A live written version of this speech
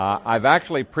I've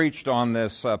actually preached on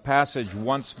this passage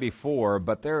once before,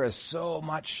 but there is so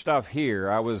much stuff here.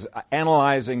 I was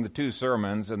analyzing the two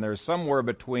sermons, and there's somewhere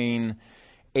between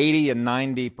 80 and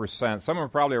 90%, somewhere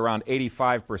probably around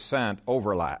 85%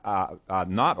 overlap,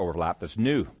 not overlap, that's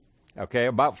new. Okay,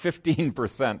 about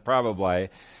 15% probably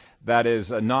that is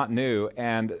not new.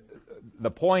 And the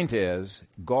point is,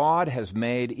 God has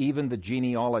made even the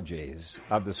genealogies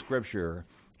of the Scripture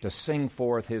to sing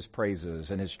forth His praises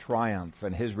and His triumph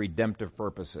and His redemptive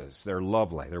purposes. They're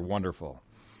lovely. They're wonderful.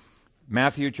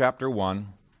 Matthew chapter 1,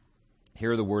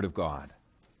 hear the word of God.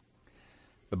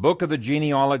 The book of the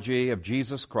genealogy of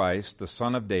Jesus Christ, the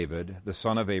son of David, the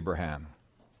son of Abraham.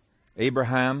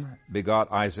 Abraham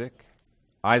begot Isaac.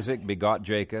 Isaac begot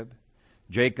Jacob.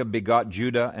 Jacob begot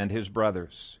Judah and his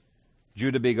brothers.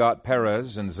 Judah begot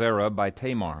Perez and Zerah by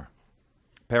Tamar.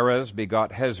 Perez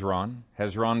begot Hezron.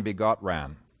 Hezron begot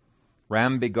Ram.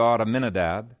 Ram begot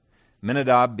Amminadab.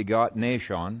 Amminadab begot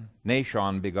Nahshon.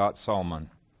 Nahshon begot Salmon.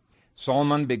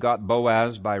 Salmon begot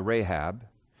Boaz by Rahab.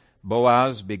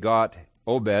 Boaz begot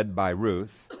Obed by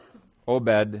Ruth.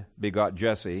 Obed begot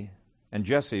Jesse. And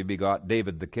Jesse begot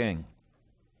David the king.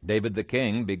 David the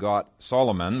king begot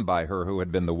Solomon by her who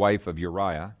had been the wife of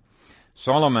Uriah.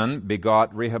 Solomon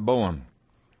begot Rehoboam.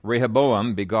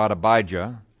 Rehoboam begot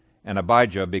Abijah. And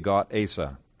Abijah begot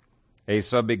Asa.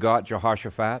 Asa begot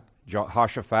Jehoshaphat.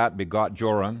 Jehoshaphat begot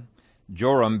Joram.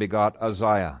 Joram begot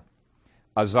Uzziah.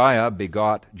 Uzziah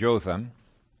begot Jotham.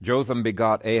 Jotham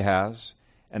begot Ahaz.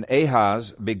 And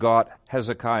Ahaz begot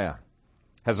Hezekiah.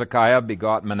 Hezekiah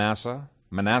begot Manasseh.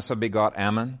 Manasseh begot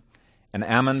Ammon. And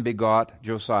Ammon begot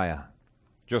Josiah.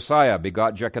 Josiah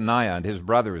begot Jeconiah and his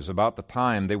brothers about the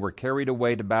time they were carried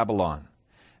away to Babylon.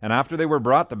 And after they were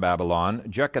brought to Babylon,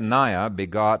 Jeconiah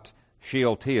begot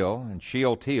Shealtiel, and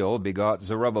Shealtiel begot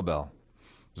Zerubbabel.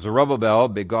 Zerubbabel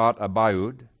begot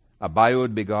Abiud.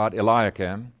 Abiud begot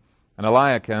Eliakim. And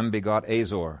Eliakim begot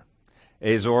Azor.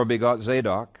 Azor begot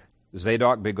Zadok.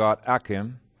 Zadok begot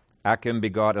Achim. Achim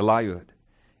begot Eliud.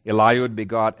 Eliud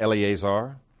begot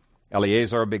Eleazar.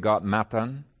 Eleazar begot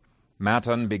Mattan.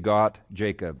 Mattan begot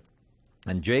Jacob.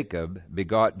 And Jacob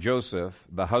begot Joseph,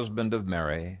 the husband of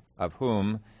Mary, of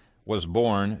whom was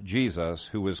born Jesus,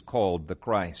 who is called the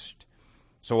Christ.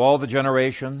 So all the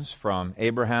generations from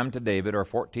Abraham to David are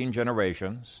 14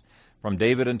 generations. From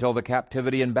David until the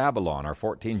captivity in Babylon are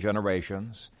 14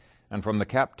 generations. And from the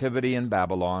captivity in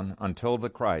Babylon until the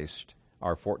Christ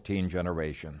are 14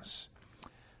 generations.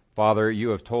 Father, you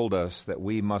have told us that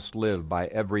we must live by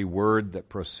every word that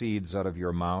proceeds out of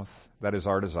your mouth. That is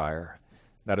our desire.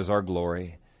 That is our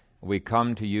glory. We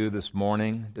come to you this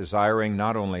morning desiring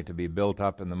not only to be built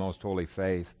up in the most holy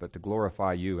faith, but to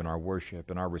glorify you in our worship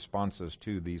and our responses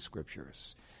to these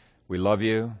Scriptures. We love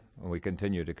you, and we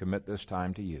continue to commit this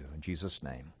time to you. In Jesus'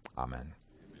 name, amen.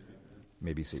 You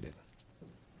may be seated.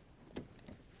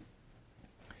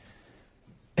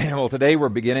 Well, today we're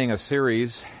beginning a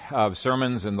series of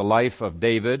sermons in the life of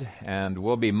David, and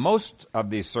we'll be most of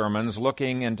these sermons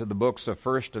looking into the books of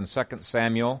 1st and 2nd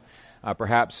Samuel,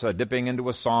 perhaps dipping into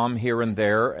a psalm here and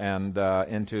there and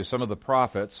into some of the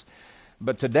prophets.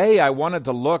 But today I wanted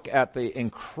to look at the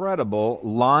incredible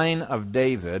line of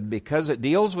David because it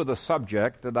deals with a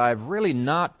subject that I've really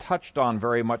not touched on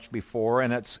very much before,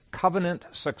 and it's covenant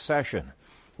succession.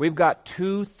 We've got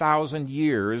 2,000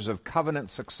 years of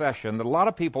covenant succession that a lot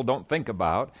of people don't think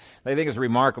about. They think it's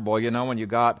remarkable, when you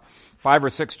got 5 or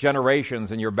 6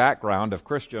 generations in your background of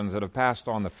Christians that have passed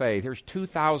on the faith. Here's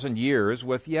 2,000 years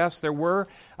with, yes, there were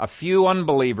a few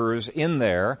unbelievers in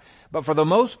there, but for the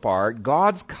most part,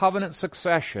 God's covenant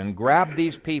succession grabbed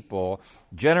these people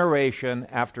generation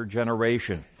after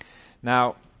generation.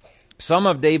 Now, some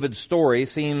of David's story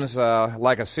seems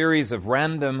like a series of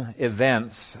random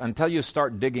events until you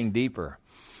start digging deeper.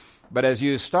 But as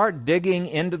you start digging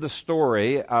into the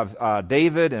story of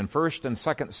David in 1st and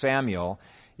 2nd Samuel,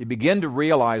 you begin to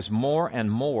realize more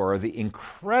and more the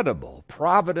incredible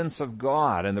providence of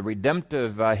God and the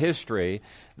redemptive history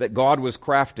that God was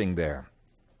crafting there.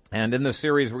 And in this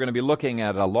series, we're going to be looking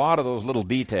at a lot of those little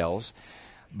details.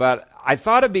 But I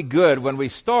thought it'd be good when we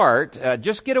start,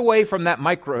 just get away from that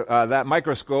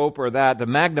microscope or that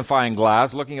magnifying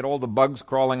glass, looking at all the bugs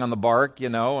crawling on the bark,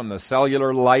 and the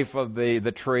cellular life of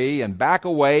the tree, and back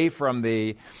away from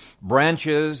the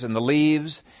branches and the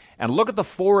leaves, and look at the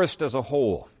forest as a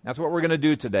whole. That's what we're going to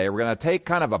do today. We're going to take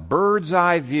kind of a bird's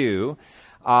eye view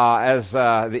as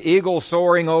the eagle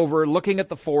soaring over, looking at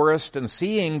the forest and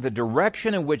seeing the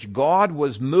direction in which God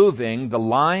was moving the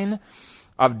line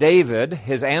of David,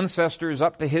 his ancestors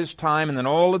up to his time, and then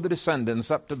all of the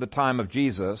descendants up to the time of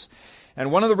Jesus.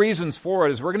 And one of the reasons for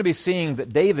it is we're going to be seeing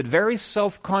that David very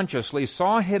self-consciously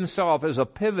saw himself as a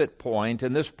pivot point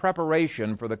in this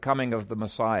preparation for the coming of the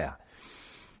Messiah.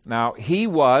 Now, he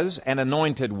was an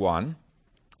anointed one.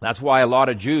 That's why a lot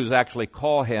of Jews actually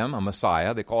call him a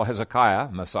Messiah. They call Hezekiah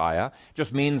Messiah. It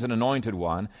just means an anointed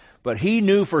one. But he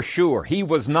knew for sure he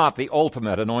was not the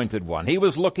ultimate anointed one. He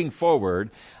was looking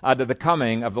forward to the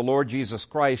coming of the Lord Jesus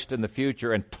Christ in the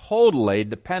future and totally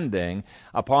depending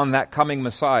upon that coming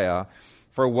Messiah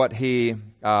for what he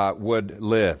would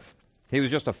live. He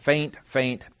was just a faint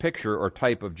picture or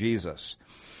type of Jesus.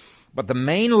 But the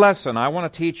main lesson I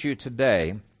want to teach you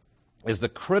today is the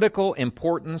critical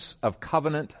importance of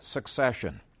covenant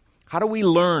succession. How do we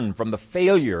learn from the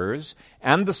failures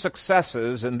and the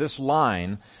successes in this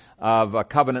line of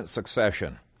covenant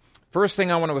succession? First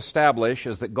thing I want to establish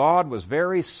is that God was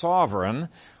very sovereign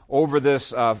over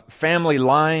this family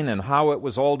line and how it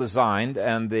was all designed.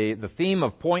 And the theme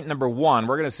of point number 1,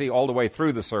 we're going to see all the way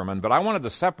through the sermon, but I wanted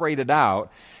to separate it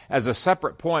out as a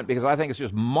separate point because I think it's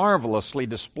just marvelously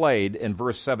displayed in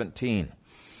verse 17.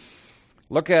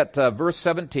 Look at verse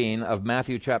 17 of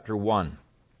Matthew chapter 1.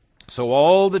 So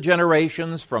all the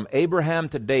generations from Abraham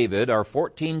to David are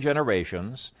 14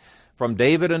 generations. From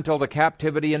David until the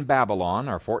captivity in Babylon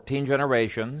are 14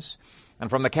 generations. And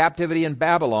from the captivity in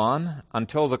Babylon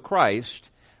until the Christ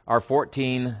are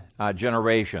 14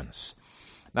 generations.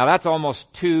 Now that's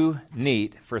almost too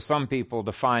neat for some people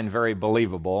to find very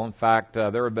believable. In fact,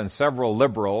 there have been several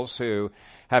liberals who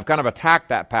have kind of attacked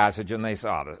that passage, and they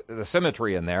saw the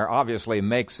symmetry in there obviously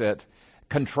makes it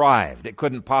contrived. It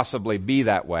couldn't possibly be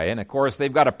that way. And of course,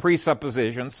 they've got a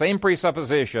presupposition, same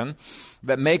presupposition,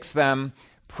 that makes them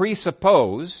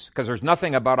presuppose, because there's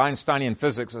nothing about Einsteinian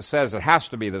physics that says it has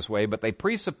to be this way, but they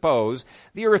presuppose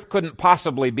the earth couldn't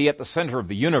possibly be at the center of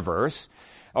the universe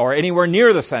or anywhere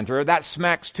near the center. That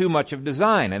smacks too much of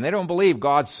design. And they don't believe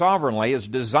God sovereignly is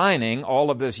designing all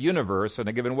of this universe in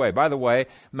a given way. By the way,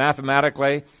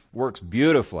 mathematically works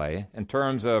beautifully in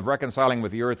terms of reconciling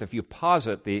with the earth if you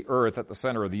posit the earth at the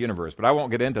center of the universe. But I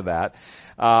won't get into that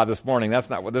this morning. That's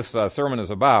not what this sermon is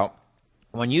about.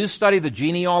 When you study the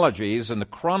genealogies and the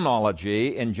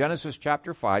chronology in Genesis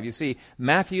chapter 5, you see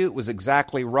Matthew was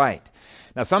exactly right.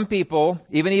 Now some people,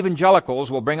 even evangelicals,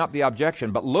 will bring up the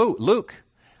objection, but Luke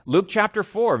chapter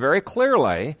 4 very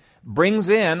clearly brings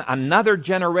in another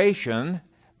generation.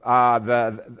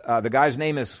 The guy's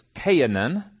name is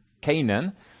Canaan.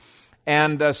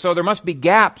 And so there must be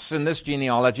gaps in this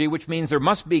genealogy, which means there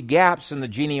must be gaps in the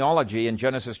genealogy in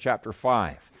Genesis chapter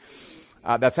 5.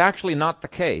 That's actually not the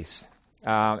case.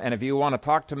 And if you want to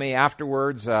talk to me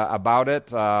afterwards about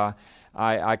it, I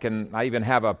even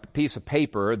have a piece of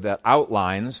paper that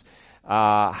outlines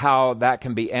how that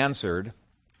can be answered.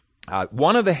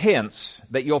 One of the hints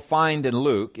that you'll find in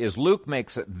Luke is Luke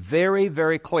makes it very,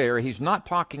 very clear he's not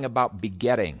talking about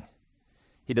begetting.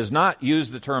 He does not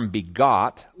use the term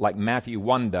begot like Matthew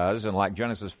 1 does and like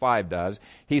Genesis 5 does.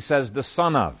 He says the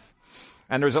son of.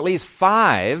 And there's at least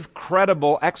 5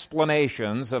 credible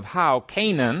explanations of how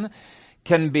Canaan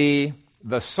can be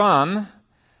the son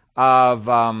of,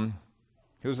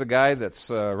 who's the guy that's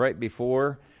right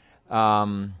before?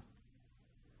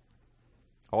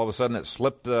 All of a sudden it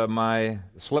slipped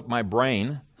my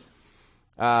brain.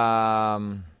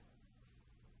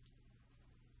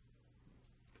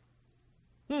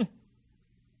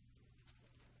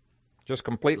 Just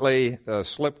completely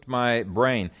slipped my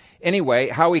brain. Anyway,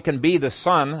 how he can be the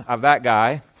son of that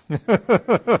guy.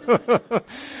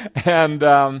 And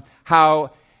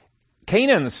how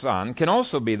Canaan's son can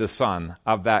also be the son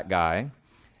of that guy.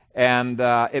 And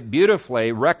it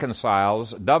beautifully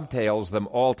reconciles, dovetails them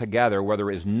all together where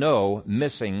there is no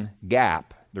missing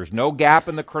gap. There's no gap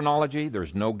in the chronology.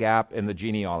 There's no gap in the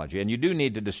genealogy. And you do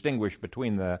need to distinguish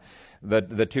between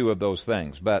the two of those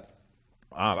things. But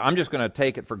I'm just going to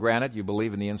take it for granted you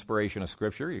believe in the inspiration of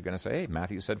Scripture. You're going to say, hey,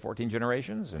 Matthew said 14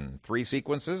 generations and 3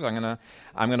 sequences. I'm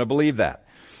going to believe that.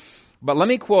 But let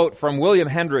me quote from William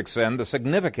Hendrickson the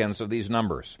significance of these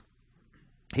numbers.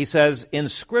 He says, in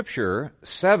Scripture,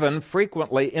 7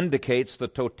 frequently indicates the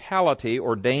totality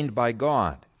ordained by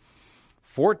God.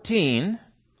 14,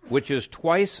 which is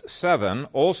twice 7,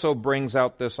 also brings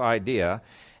out this idea.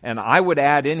 And I would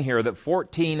add in here that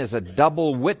 14 is a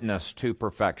double witness to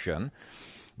perfection.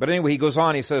 But anyway, he goes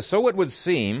on, he says, so it would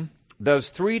seem, does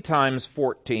 3 times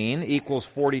 14 equals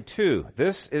 42.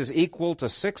 This is equal to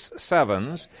 6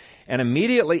 sevens, and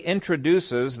immediately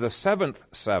introduces the 7th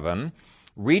 7,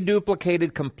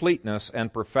 reduplicated completeness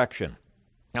and perfection.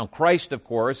 Now, Christ, of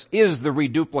course, is the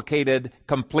reduplicated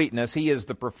completeness. He is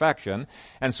the perfection.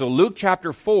 And so Luke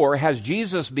chapter 4 has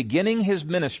Jesus beginning his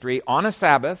ministry on a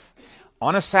Sabbath,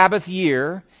 on a Sabbath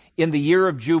year in the year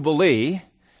of Jubilee,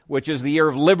 which is the year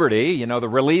of liberty, the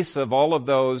release of all of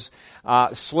those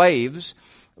slaves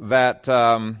that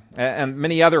and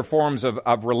many other forms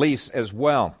of release as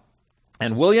well.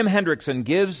 And William Hendrickson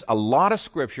gives a lot of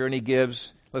scripture, and he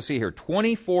gives,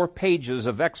 24 pages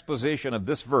of exposition of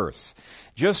this verse,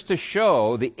 just to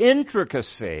show the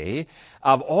intricacy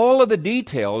of all of the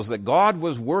details that God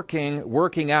was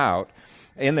working out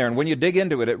in there. And when you dig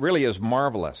into it, it really is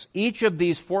marvelous. Each of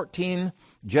these 14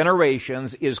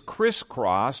 generations is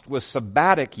crisscrossed with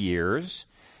sabbatic years,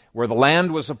 where the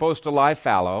land was supposed to lie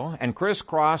fallow, and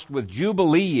crisscrossed with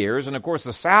Jubilee years. And of course,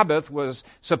 the Sabbath was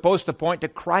supposed to point to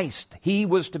Christ. He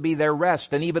was to be their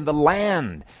rest, and even the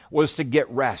land was to get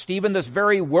rest. Even this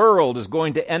very world is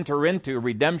going to enter into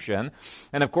redemption.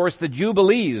 And of course, the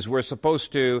Jubilees were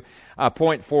supposed to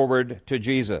point forward to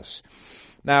Jesus.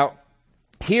 Now,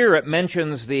 here it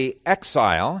mentions the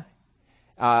exile.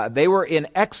 They were in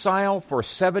exile for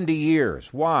 70 years.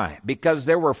 Why? Because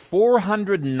there were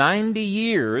 490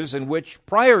 years in which,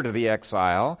 prior to the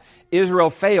exile, Israel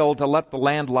failed to let the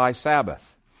land lie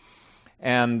Sabbath.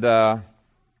 And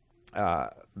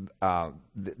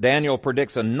Daniel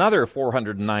predicts another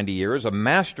 490 years, a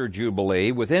master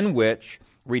jubilee, within which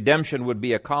redemption would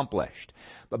be accomplished.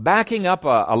 But backing up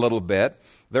a little bit,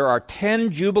 there are 10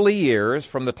 jubilee years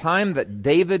from the time that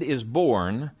David is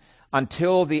born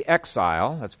until the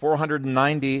exile. That's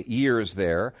 490 years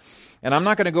there. And I'm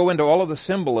not going to go into all of the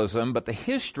symbolism, but the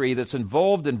history that's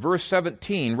involved in verse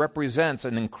 17 represents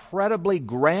an incredibly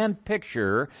grand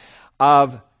picture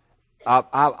of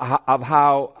the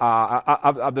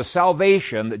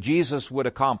salvation that Jesus would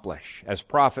accomplish as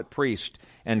prophet, priest,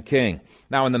 and king.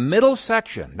 Now, in the middle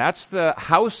section, that's the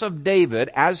house of David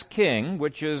as king,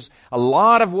 which is a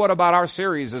lot of what about our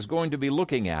series is going to be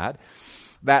looking at.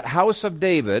 That house of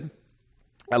David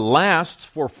lasts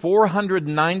for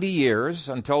 490 years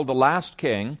until the last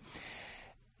king.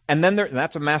 And then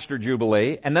that's a master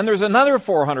jubilee. And then there's another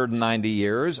 490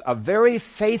 years of very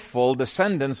faithful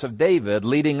descendants of David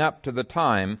leading up to the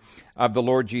time of the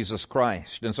Lord Jesus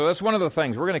Christ. And so that's one of the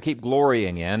things we're going to keep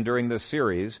glorying in during this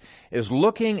series, is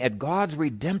looking at God's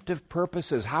redemptive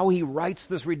purposes, how He writes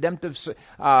this redemptive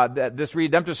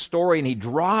story, and He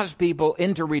draws people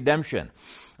into redemption.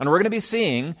 And we're going to be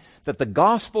seeing that the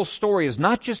gospel story is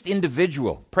not just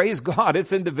individual. Praise God,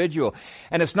 it's individual.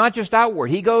 And it's not just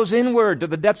outward. He goes inward to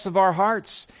the depths of our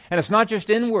hearts. And it's not just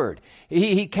inward.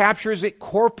 He captures it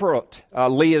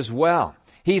corporately as well.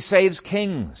 He saves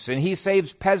kings, and He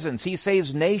saves peasants. He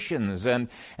saves nations, and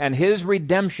His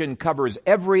redemption covers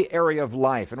every area of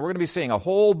life. And we're going to be seeing a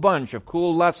whole bunch of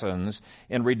cool lessons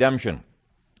in redemption.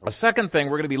 A second thing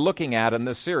we're going to be looking at in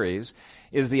this series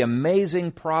is the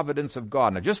amazing providence of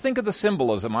God. Now, just think of the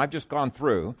symbolism I've just gone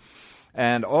through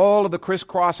and all of the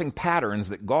crisscrossing patterns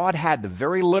that God had to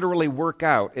very literally work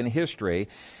out in history.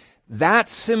 That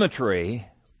symmetry,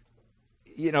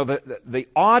 the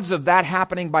odds of that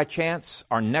happening by chance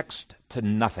are next to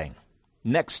nothing,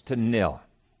 next to nil,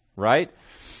 right?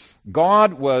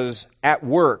 God was at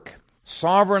work,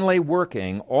 sovereignly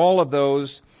working all of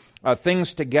those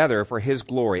things together for His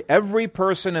glory. Every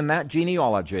person in that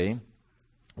genealogy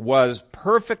was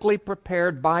perfectly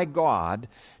prepared by God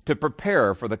to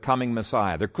prepare for the coming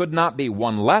Messiah. There could not be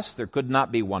one less, there could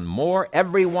not be one more.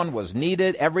 Everyone was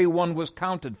needed, everyone was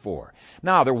counted for.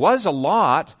 Now, there was a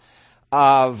lot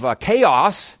of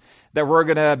chaos that we're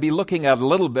going to be looking at a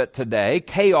little bit today,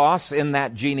 chaos in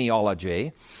that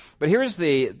genealogy. But here's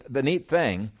the neat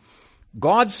thing.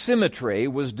 God's symmetry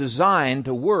was designed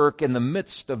to work in the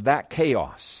midst of that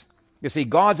chaos. You see,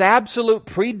 God's absolute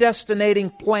predestinating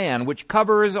plan, which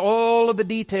covers all of the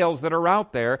details that are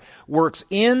out there, works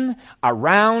in,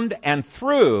 around, and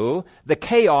through the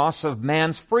chaos of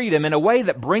man's freedom in a way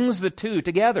that brings the two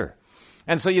together.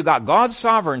 And so you got God's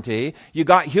sovereignty, you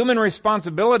got human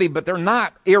responsibility, but they're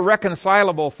not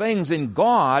irreconcilable things. In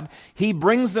God, He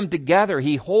brings them together.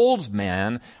 He holds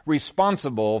man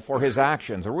responsible for his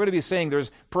actions. We're going to be seeing there's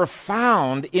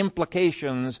profound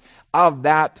implications of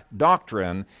that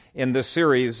doctrine in this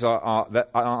series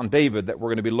on David that we're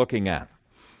going to be looking at.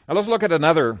 Now let's look at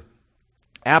another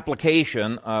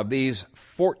application of these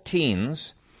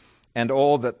 14s and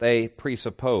all that they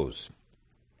presuppose.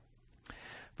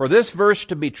 For this verse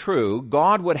to be true,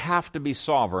 God would have to be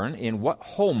sovereign in what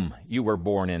home you were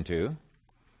born into,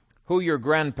 who your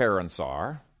grandparents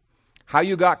are, how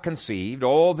you got conceived,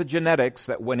 all the genetics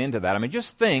that went into that. I mean,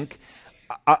 just think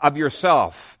of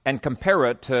yourself and compare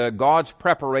it to God's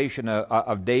preparation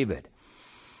of David.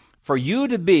 For you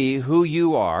to be who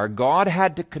you are, God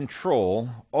had to control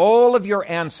all of your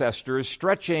ancestors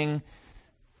stretching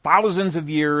thousands of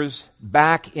years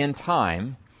back in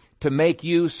time to make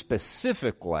you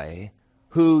specifically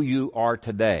who you are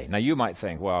today. Now, you might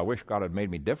think, well, I wish God had made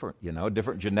me different,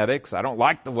 different genetics. I don't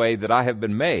like the way that I have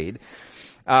been made.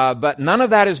 But none of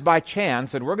that is by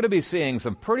chance, and we're going to be seeing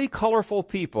some pretty colorful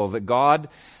people that God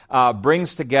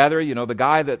brings together. The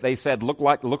guy that they said looked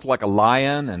like a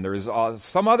lion, and there's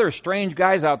some other strange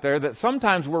guys out there that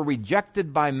sometimes were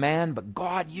rejected by man, but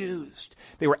God used.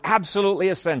 They were absolutely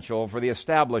essential for the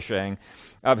establishing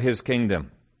of His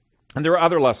kingdom. And there are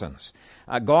other lessons.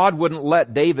 God wouldn't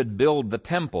let David build the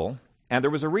temple, and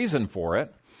there was a reason for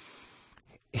it.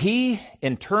 He,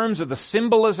 in terms of the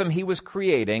symbolism he was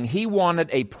creating, he wanted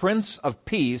a prince of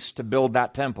peace to build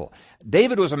that temple.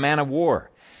 David was a man of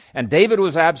war, and David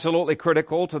was absolutely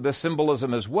critical to this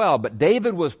symbolism as well, but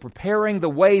David was preparing the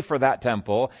way for that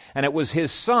temple, and it was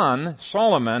his son,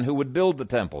 Solomon, who would build the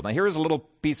temple. Now, here's a little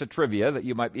piece of trivia that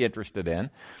you might be interested in.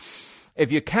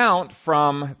 If you count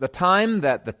from the time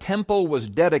that the temple was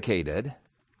dedicated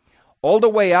all the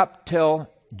way up till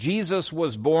Jesus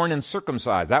was born and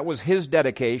circumcised. That was His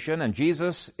dedication, and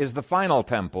Jesus is the final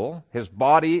temple. His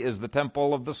body is the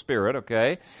temple of the Spirit,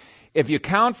 okay? If you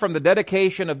count from the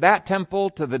dedication of that temple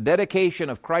to the dedication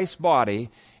of Christ's body,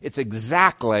 it's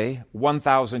exactly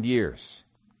 1,000 years.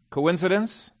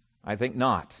 Coincidence? I think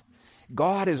not.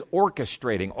 God is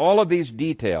orchestrating all of these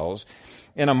details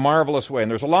in a marvelous way,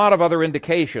 and there's a lot of other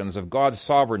indications of God's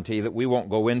sovereignty that we won't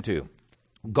go into.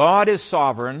 God is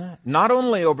sovereign not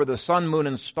only over the sun, moon,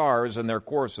 and stars and their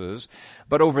courses,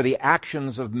 but over the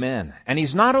actions of men. And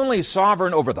He's not only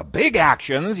sovereign over the big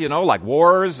actions, like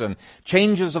wars and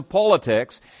changes of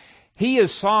politics. He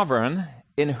is sovereign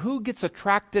in who gets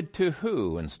attracted to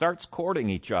who and starts courting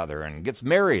each other and gets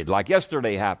married like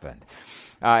yesterday happened.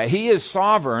 He is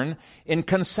sovereign in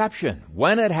conception,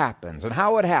 when it happens and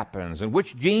how it happens and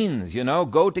which genes,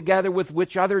 go together with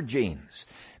which other genes.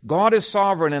 God is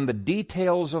sovereign in the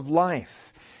details of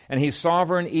life, and He's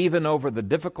sovereign even over the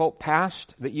difficult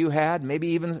past that you had, maybe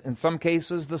even in some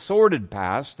cases the sordid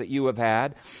past that you have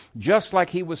had, just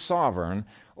like He was sovereign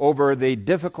over the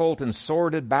difficult and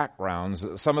sordid backgrounds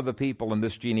that some of the people in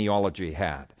this genealogy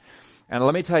had. And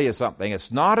let me tell you something,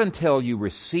 it's not until you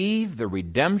receive the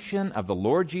redemption of the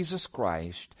Lord Jesus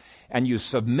Christ and you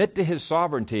submit to His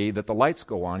sovereignty that the lights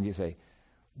go on. You say,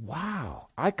 wow,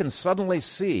 I can suddenly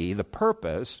see the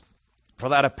purpose for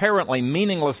that apparently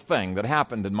meaningless thing that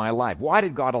happened in my life. Why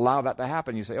did God allow that to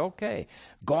happen? You say, okay,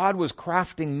 God was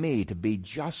crafting me to be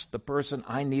just the person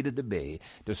I needed to be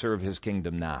to serve His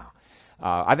kingdom now.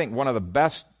 I think one of the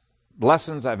best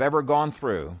lessons I've ever gone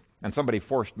through, and somebody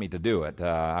forced me to do it.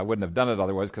 I wouldn't have done it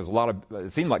otherwise because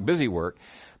it seemed like busy work,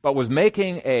 but was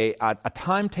making a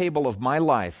timetable of my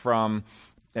life from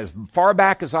as far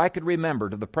back as I could remember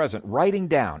to the present, writing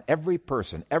down every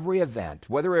person, every event,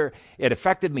 whether it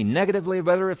affected me negatively,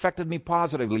 whether it affected me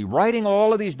positively, writing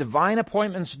all of these divine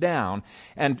appointments down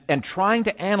and trying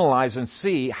to analyze and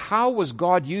see how was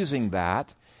God using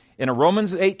that in a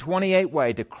Romans 8:28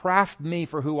 way to craft me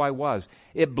for who I was.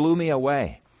 It blew me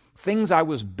away. Things I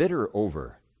was bitter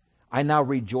over, I now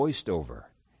rejoiced over.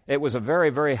 It was a very,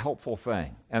 very helpful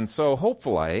thing. And so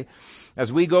hopefully,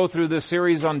 as we go through this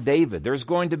series on David, there's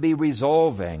going to be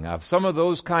resolving of some of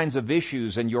those kinds of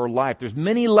issues in your life. There's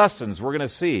many lessons we're going to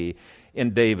see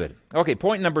in David. Okay,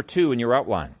 point number 2 in your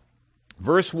outline.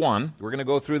 Verse 1, we're going to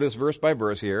go through this verse by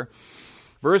verse here.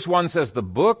 Verse 1 says, the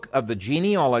book of the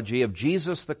genealogy of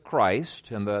Jesus the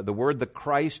Christ, and the word the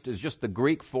Christ is just the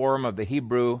Greek form of the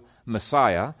Hebrew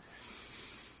Messiah,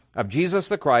 of Jesus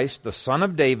the Christ, the son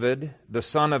of David, the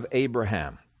son of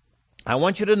Abraham. I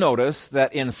want you to notice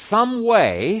that in some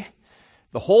way,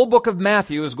 the whole book of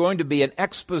Matthew is going to be an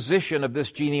exposition of this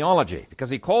genealogy, because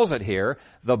he calls it here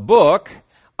the book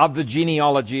of the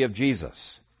genealogy of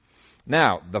Jesus.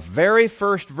 Now, the very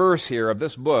first verse here of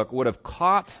this book would have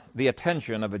caught the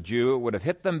attention of a Jew. It would have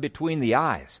hit them between the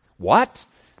eyes. What?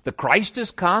 The Christ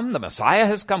has come, the Messiah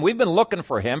has come. We've been looking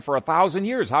for Him for 1,000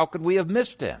 years. How could we have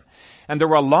missed Him? And there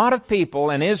were a lot of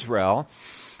people in Israel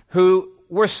who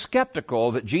were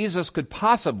skeptical that Jesus could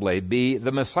possibly be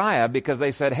the Messiah because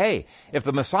they said, hey, if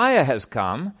the Messiah has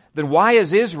come, then why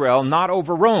is Israel not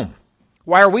over Rome?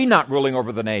 Why are we not ruling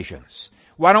over the nations?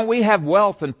 Why don't we have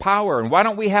wealth and power? And why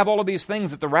don't we have all of these things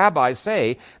that the rabbis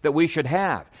say that we should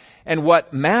have? And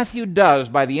what Matthew does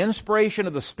by the inspiration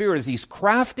of the Spirit is he's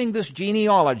crafting this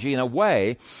genealogy in a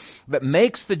way that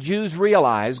makes the Jews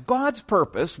realize God's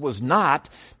purpose was not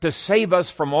to save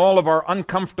us from all of our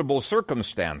uncomfortable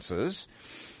circumstances.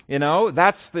 You know,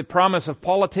 that's the promise of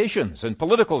politicians and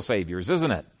political saviors,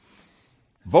 isn't it?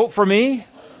 Vote for me,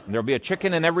 and there'll be a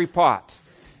chicken in every pot.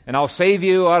 And I'll save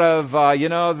you out of,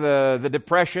 the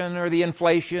depression or the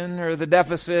inflation or the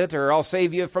deficit, or I'll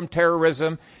save you from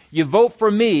terrorism. You vote for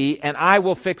me and I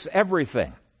will fix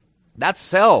everything. That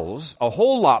sells a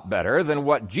whole lot better than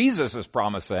what Jesus is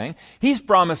promising. He's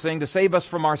promising to save us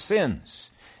from our sins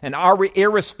and our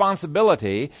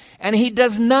irresponsibility, and He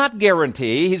does not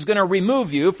guarantee He's going to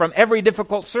remove you from every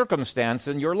difficult circumstance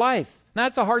in your life.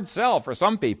 That's a hard sell for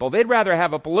some people. They'd rather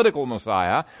have a political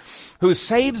Messiah who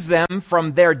saves them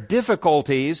from their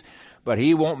difficulties, but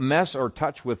He won't mess or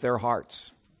touch with their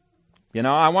hearts.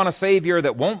 I want a Savior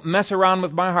that won't mess around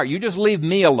with my heart. You just leave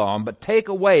me alone, but take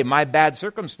away my bad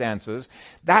circumstances.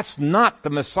 That's not the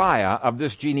Messiah of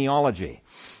this genealogy.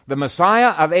 The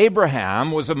Messiah of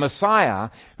Abraham was a Messiah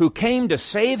who came to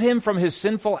save him from his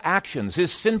sinful actions,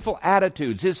 his sinful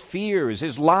attitudes, his fears,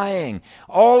 his lying,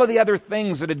 all of the other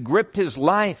things that had gripped his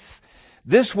life.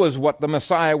 This was what the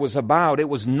Messiah was about. It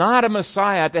was not a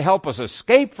Messiah to help us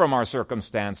escape from our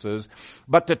circumstances,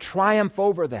 but to triumph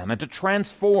over them and to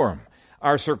transform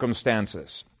our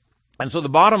circumstances. And so the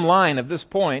bottom line of this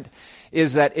point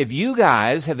is that if you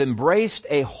guys have embraced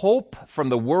a hope from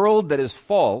the world that is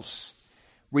false,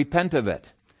 repent of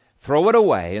it. Throw it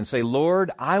away and say, Lord,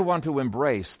 I want to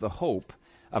embrace the hope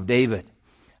of David.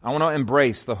 I want to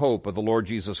embrace the hope of the Lord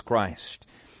Jesus Christ.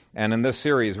 And in this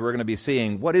series, we're going to be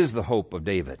seeing what is the hope of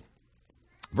David.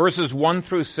 Verses 1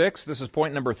 through 6, this is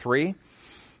point number 3,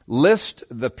 list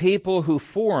the people who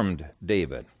formed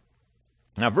David.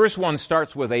 Now, verse 1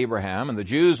 starts with Abraham, and the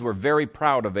Jews were very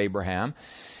proud of Abraham.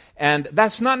 And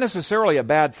that's not necessarily a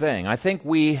bad thing. I think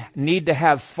we need to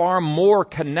have far more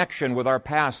connection with our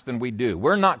past than we do.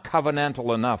 We're not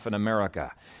covenantal enough in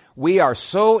America. We are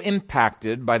so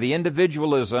impacted by the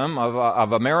individualism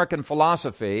of American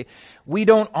philosophy, we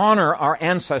don't honor our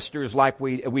ancestors like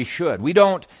we should. We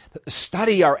don't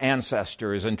study our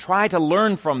ancestors and try to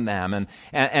learn from them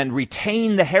and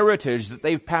retain the heritage that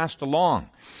they've passed along.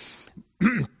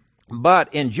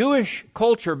 But in Jewish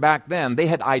culture back then, they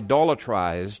had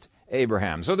idolatrized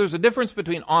Abraham. So there's a difference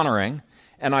between honoring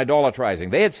and idolatrizing.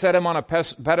 They had set him on a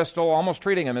pedestal, almost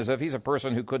treating him as if he's a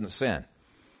person who couldn't sin.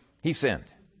 He sinned.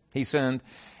 He sinned.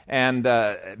 And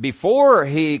before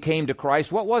he came to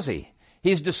Christ, what was he?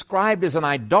 He's described as an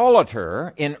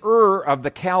idolater in Ur of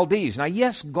the Chaldees. Now,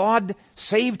 yes, God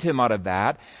saved him out of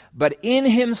that, but in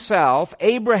himself,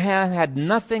 Abraham had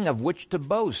nothing of which to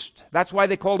boast. That's why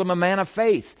they called him a man of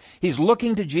faith. He's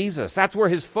looking to Jesus. That's where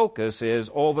his focus is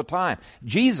all the time.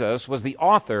 Jesus was the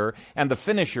author and the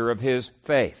finisher of his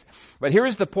faith. But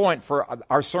here's the point for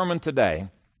our sermon today.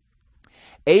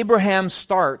 Abraham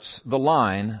starts the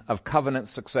line of covenant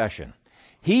succession.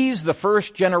 He's the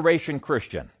first generation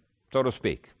Christian, so to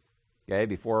speak,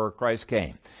 before Christ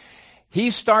came.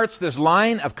 He starts this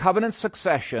line of covenant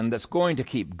succession that's going to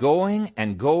keep going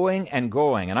and going and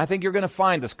going. And I think you're going to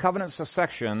find this covenant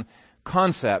succession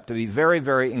concept to be very,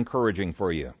 very encouraging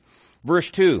for you. Verse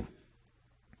 2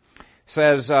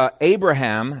 says,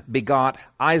 Abraham begot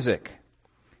Isaac.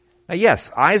 Now,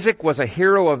 yes, Isaac was a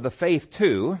hero of the faith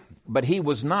too, but he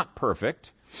was not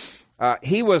perfect.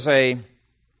 He was a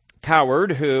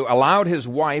coward who allowed his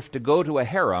wife to go to a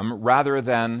harem rather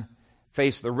than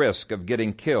face the risk of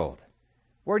getting killed.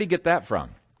 Where did he get that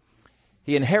from?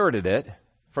 He inherited it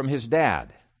from his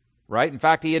dad, right? In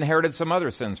fact, he inherited some other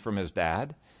sins from his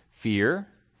dad. Fear,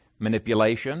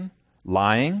 manipulation,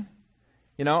 lying.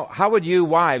 How would you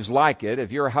wives like it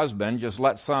if your husband just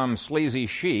let some sleazy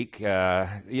sheik,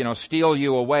 steal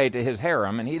you away to his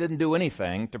harem and he didn't do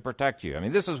anything to protect you? I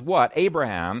mean, this is what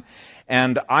Abraham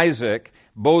and Isaac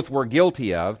both were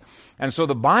guilty of. And so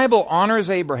the Bible honors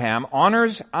Abraham,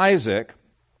 honors Isaac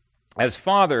as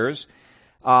fathers,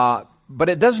 but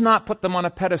it does not put them on a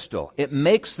pedestal. It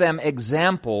makes them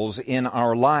examples in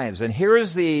our lives. And here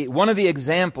is one of the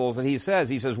examples that he says.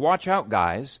 He says, watch out,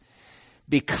 guys.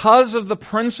 Because of the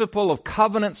principle of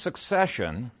covenant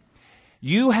succession,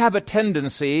 you have a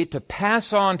tendency to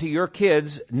pass on to your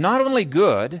kids not only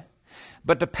good,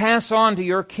 but to pass on to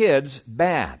your kids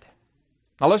bad.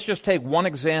 Now let's just take one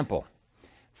example.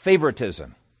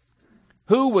 Favoritism.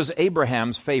 Who was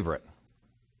Abraham's favorite?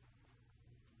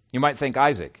 You might think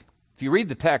Isaac. If you read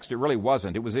the text, it really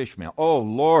wasn't. It was Ishmael. Oh,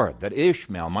 Lord, that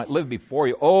Ishmael might live before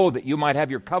you. Oh, that you might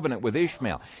have your covenant with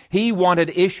Ishmael. He wanted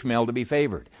Ishmael to be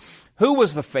favored. Who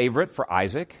was the favorite for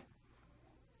Isaac?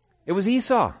 It was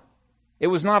Esau. It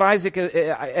was not Isaac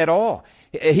at all.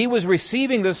 He was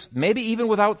receiving this, maybe even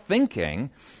without thinking,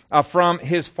 from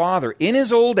his father. In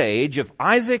his old age, if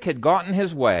Isaac had gotten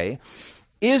his way,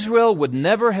 Israel would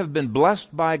never have been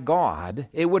blessed by God.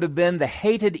 It would have been the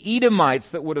hated Edomites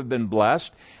that would have been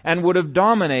blessed and would have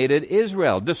dominated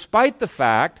Israel, despite the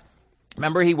fact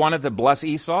Remember, he wanted to bless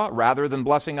Esau rather than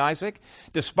blessing Isaac,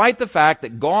 despite the fact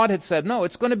that God had said, no,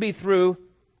 it's going to be through,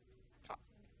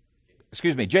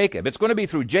 Jacob. It's going to be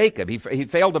through Jacob. He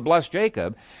failed to bless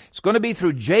Jacob. It's going to be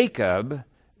through Jacob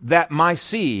that my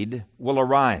seed will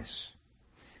arise.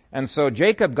 And so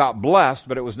Jacob got blessed,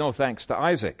 but it was no thanks to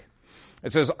Isaac.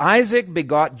 It says, Isaac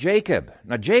begot Jacob.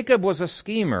 Now, Jacob was a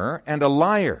schemer and a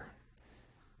liar.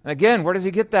 And again, where does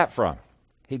he get that from?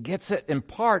 He gets it in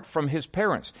part from his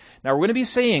parents. Now, we're going to be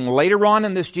seeing later on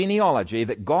in this genealogy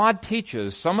that God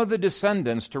teaches some of the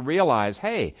descendants to realize,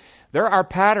 hey, there are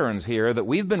patterns here that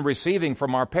we've been receiving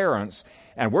from our parents,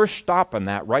 and we're stopping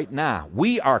that right now.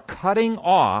 We are cutting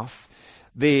off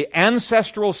the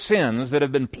ancestral sins that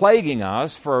have been plaguing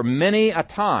us for many a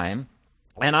time.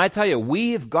 And I tell you,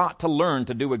 we've got to learn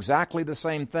to do exactly the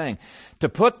same thing. To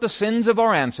put the sins of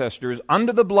our ancestors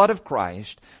under the blood of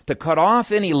Christ, to cut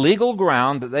off any legal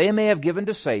ground that they may have given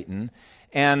to Satan,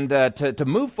 and to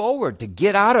move forward, to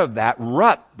get out of that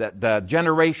rut that the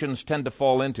generations tend to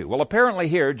fall into. Well, apparently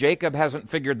here, Jacob hasn't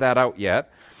figured that out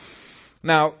yet.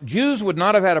 Now, Jews would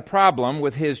not have had a problem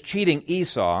with his cheating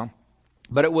Esau,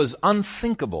 but it was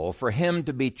unthinkable for him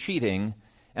to be cheating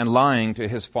and lying to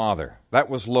his father. That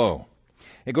was low.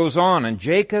 It goes on, and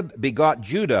Jacob begot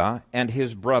Judah and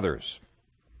his brothers.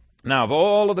 Now, of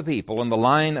all of the people in the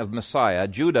line of Messiah,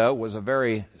 Judah was a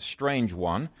very strange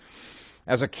one.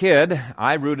 As a kid,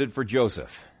 I rooted for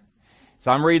Joseph.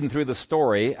 So I'm reading through the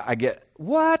story, I get,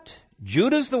 what?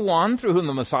 Judah's the one through whom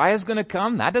the Messiah is going to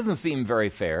come? That doesn't seem very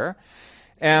fair.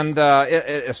 And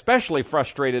it especially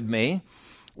frustrated me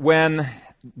when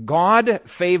God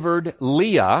favored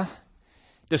Leah,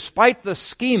 despite the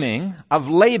scheming of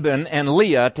Laban and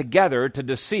Leah together to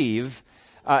deceive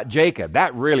Jacob.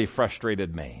 That really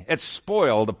frustrated me. It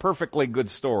spoiled a perfectly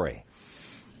good story.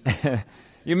 You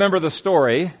remember the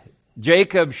story?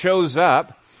 Jacob shows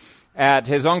up at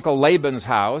his uncle Laban's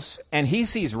house, and he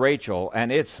sees Rachel, and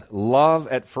it's love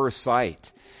at first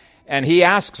sight. And he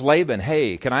asks Laban,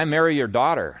 hey, can I marry your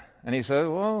daughter? And he says,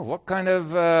 well, what kind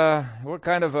of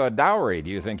a dowry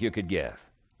do you think you could give?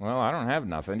 Well, I don't have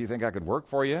nothing. Do you think I could work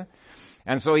for you?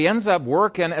 And so he ends up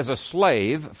working as a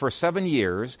slave for 7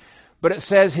 years, but it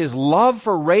says his love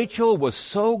for Rachel was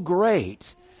so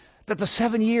great that the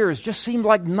 7 years just seemed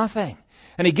like nothing.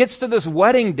 And he gets to this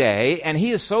wedding day, and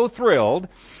he is so thrilled,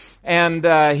 and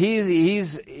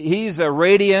he's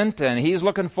radiant, and he's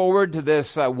looking forward to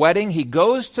this wedding. He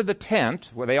goes to the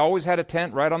tent, where they always had a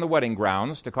tent right on the wedding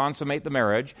grounds to consummate the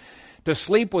marriage, to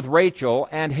sleep with Rachel,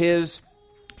 and his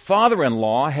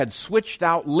father-in-law had switched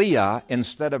out Leah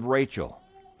instead of Rachel.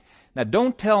 Now,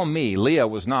 don't tell me Leah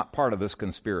was not part of this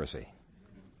conspiracy.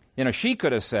 You know, she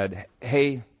could have said,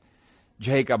 hey,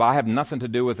 Jacob, I have nothing to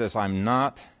do with this. I'm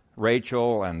not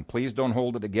Rachel, and please don't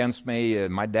hold it against me.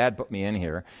 My dad put me in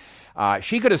here.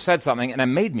 She could have said something, and it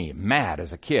made me mad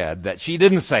as a kid that she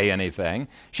didn't say anything.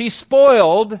 She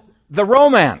spoiled the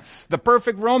romance, the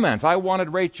perfect romance. I wanted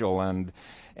Rachel and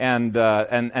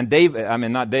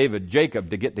Jacob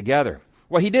to get together.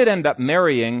 Well, he did end up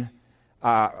marrying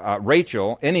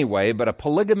Rachel anyway, but a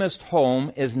polygamist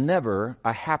home is never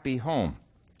a happy home.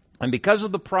 And because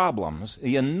of the problems,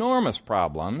 the enormous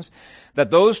problems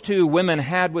that those two women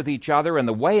had with each other and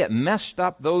the way it messed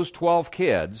up those 12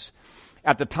 kids,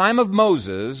 at the time of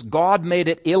Moses, God made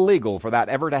it illegal for that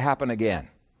ever to happen again.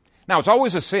 Now, it's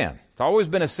always a sin. It's always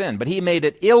been a sin, but he made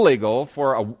it illegal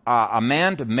for a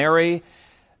man to marry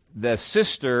the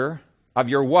sister of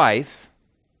your wife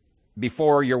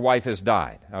before your wife has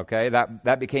died. Okay,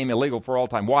 that became illegal for all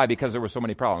time. Why? Because there were so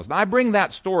many problems. Now, I bring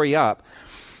that story up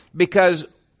because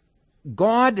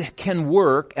God can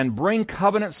work and bring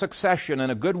covenant succession in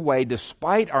a good way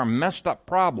despite our messed up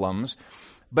problems,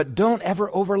 but don't ever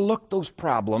overlook those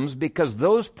problems, because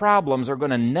those problems are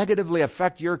going to negatively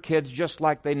affect your kids just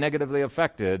like they negatively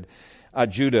affected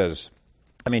Jacob's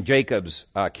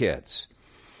kids.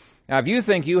 Now, if you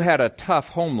think you had a tough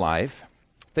home life,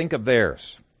 think of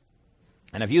theirs.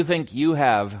 And if you think you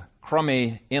have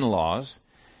crummy in-laws,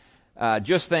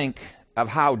 just think of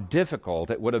how difficult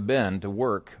it would have been to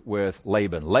work with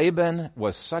Laban. Laban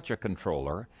was such a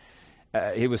controller.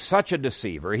 He was such a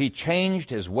deceiver. He changed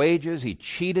his wages. He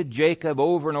cheated Jacob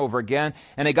over and over again.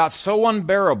 And it got so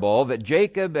unbearable that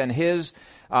Jacob and his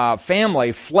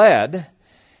family fled,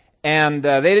 and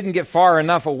they didn't get far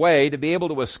enough away to be able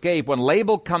to escape. When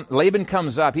Laban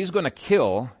comes up, he's going to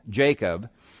kill Jacob.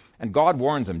 And God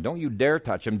warns him, don't you dare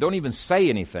touch him. Don't even say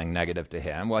anything negative to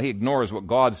him. Well, he ignores what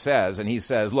God says, and he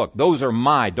says, look, those are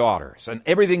my daughters, and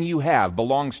everything you have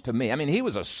belongs to me. I mean, he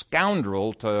was a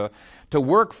scoundrel to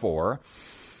work for.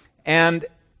 And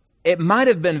it might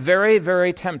have been very,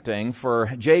 very tempting for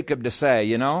Jacob to say,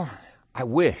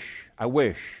 I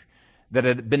wish that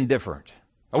it had been different.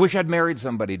 I wish I'd married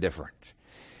somebody different.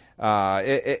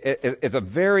 It's a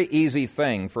very easy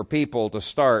thing for people to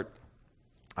start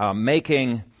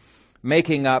making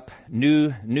up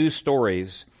new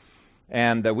stories,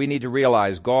 and we need to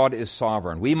realize God is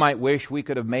sovereign. We might wish we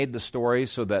could have made the story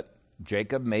so that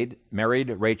Jacob married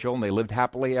Rachel and they lived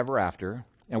happily ever after,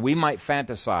 and we might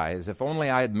fantasize, if only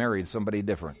I had married somebody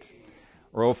different,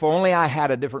 or if only I had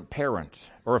a different parent,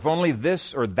 or if only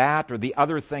this or that or the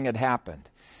other thing had happened.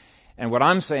 And what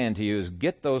I'm saying to you is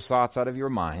get those thoughts out of your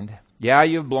mind. Yeah,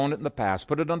 you've blown it in the past.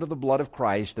 Put it under the blood of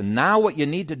Christ. And now what you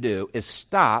need to do is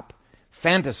stop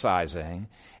fantasizing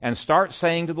and start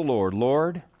saying to the Lord,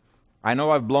 Lord, I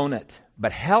know I've blown it,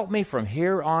 but help me from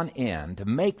here on in to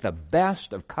make the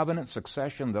best of covenant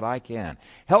succession that I can.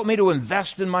 Help me to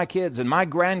invest in my kids and my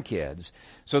grandkids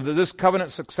so that this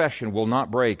covenant succession will not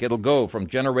break. It'll go from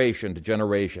generation to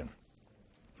generation.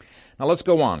 Now let's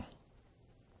go on.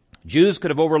 Jews could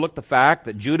have overlooked the fact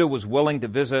that Judah was willing to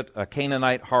visit a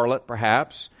Canaanite harlot,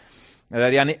 perhaps,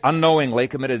 that he unknowingly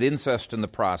committed incest in the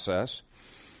process.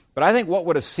 But I think what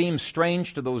would have seemed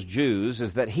strange to those Jews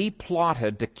is that he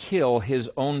plotted to kill his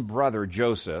own brother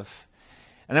Joseph.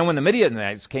 And then when the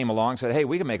Midianites came along and said, hey,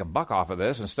 we can make a buck off of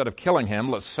this. Instead of killing him,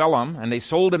 let's sell him. And they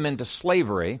sold him into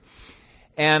slavery.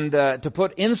 And to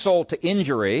put insult to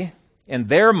injury, in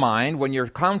their mind, when you're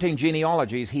counting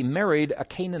genealogies, he married a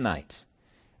Canaanite.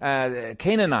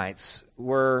 Canaanites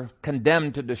were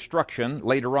condemned to destruction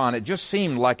later on. It just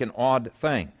seemed like an odd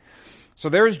thing. So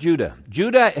there's Judah.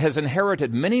 Judah has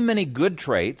inherited many, many good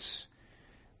traits,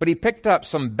 but he picked up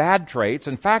some bad traits.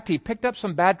 In fact, he picked up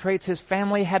some bad traits his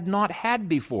family had not had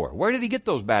before. Where did he get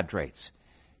those bad traits?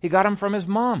 He got them from his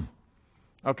mom.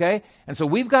 Okay? And so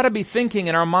we've got to be thinking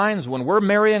in our minds when we're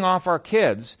marrying off our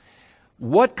kids,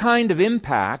 what kind of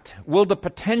impact will the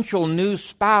potential new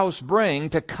spouse bring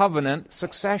to covenant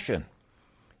succession?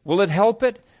 Will it help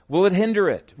it? Will it hinder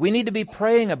it? We need to be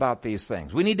praying about these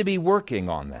things. We need to be working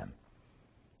on them.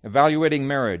 Evaluating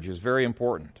marriage is very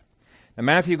important. Now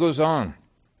Matthew goes on.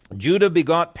 Judah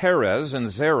begot Perez and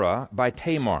Zerah by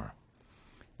Tamar.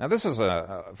 Now this is,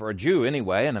 for a Jew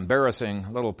anyway, an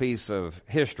embarrassing little piece of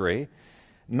history.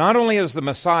 Not only is the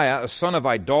Messiah a son of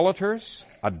idolaters,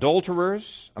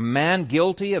 adulterers, a man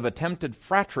guilty of attempted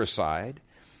fratricide,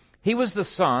 he was the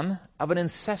son of an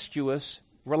incestuous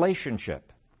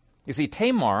relationship. You see,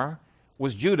 Tamar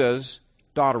was Judah's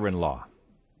daughter-in-law.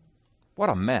 What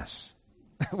a mess.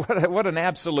 What an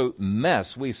absolute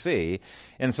mess we see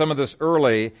in some of this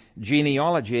early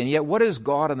genealogy. And yet, what is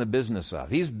God in the business of?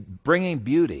 He's bringing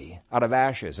beauty out of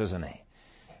ashes, isn't he?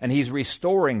 And he's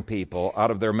restoring people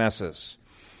out of their messes.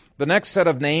 The next set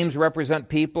of names represent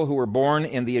people who were born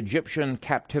in the Egyptian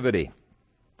captivity.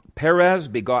 Perez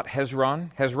begot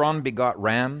Hezron. Hezron begot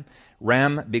Ram.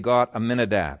 Ram begot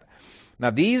Amminadab. Now,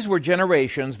 these were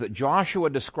generations that Joshua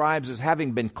describes as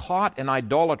having been caught in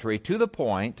idolatry to the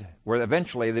point where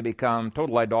eventually they become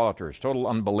total idolaters, total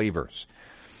unbelievers.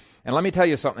 And let me tell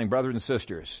you something, brothers and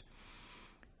sisters.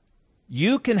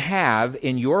 You can have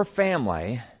in your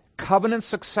family covenant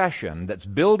succession that's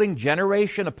building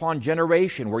generation upon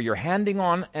generation where you're handing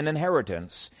on an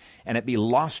inheritance and it be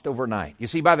lost overnight. You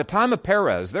see, by the time of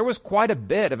Perez, there was quite a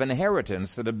bit of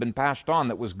inheritance that had been passed on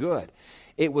that was good.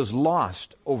 It was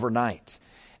lost overnight.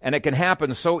 And it can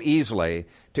happen so easily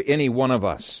to any one of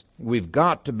us. We've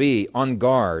got to be on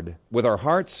guard with our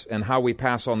hearts and how we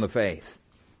pass on the faith.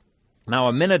 Now,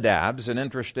 Amminadab's an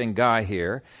interesting guy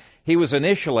here. He was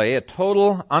initially a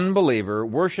total unbeliever,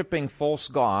 worshiping false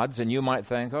gods, and you might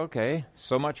think, okay,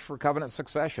 so much for covenant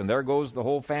succession. There goes the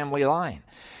whole family line.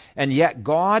 And yet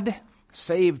God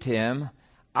saved him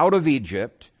out of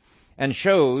Egypt and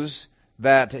shows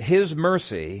that his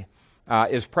mercy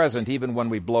is present even when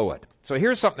we blow it. So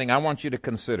here's something I want you to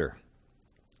consider.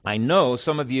 I know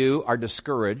some of you are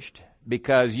discouraged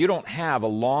because you don't have a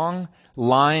long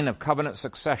line of covenant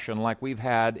succession like we've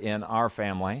had in our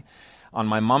family. On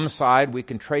my mom's side, we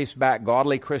can trace back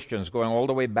godly Christians going all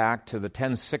the way back to the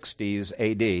 1060s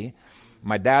A.D.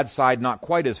 My dad's side, not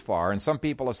quite as far, and some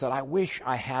people have said, I wish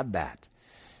I had that.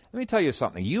 Let me tell you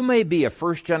something. You may be a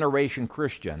first-generation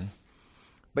Christian,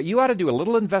 but you ought to do a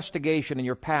little investigation in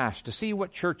your past to see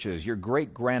what churches your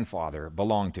great-grandfather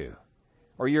belonged to,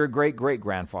 or your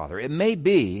great-great-grandfather. It may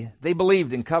be they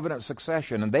believed in covenant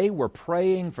succession, and they were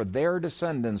praying for their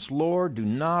descendants, Lord, do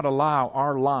not allow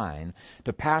our line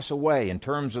to pass away in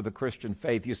terms of the Christian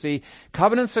faith. You see,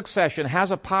 covenant succession has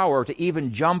a power to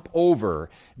even jump over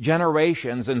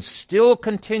generations and still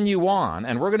continue on,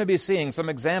 and we're going to be seeing some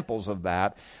examples of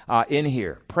that in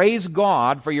here. Praise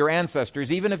God for your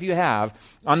ancestors, even if you have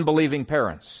unbelieving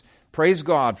parents. Praise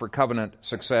God for covenant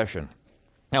succession.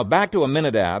 Now, back to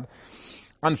Aminadab.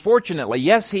 Unfortunately,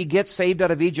 yes, he gets saved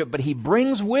out of Egypt, but he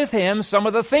brings with him some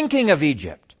of the thinking of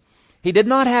Egypt. He did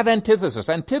not have antithesis.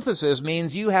 Antithesis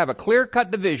means you have a clear-cut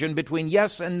division between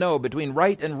yes and no, between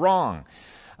right and wrong,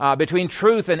 between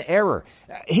truth and error.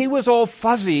 He was all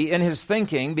fuzzy in his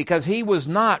thinking because he was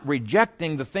not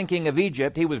rejecting the thinking of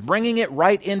Egypt. He was bringing it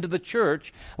right into the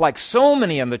church, like so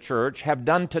many in the church have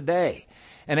done today.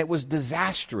 And it was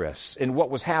disastrous in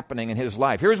what was happening in his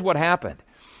life. Here's what happened.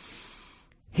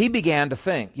 He began to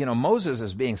think, Moses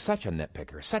is being such a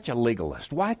nitpicker, such a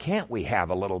legalist. Why can't we have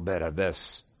a little bit of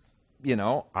this,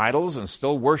 idols and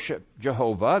still worship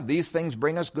Jehovah? These things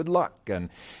bring us good luck. And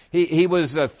he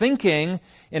was thinking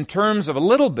in terms of a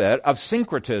little bit of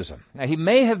syncretism. Now, he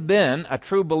may have been a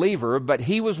true believer, but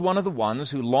he was one of the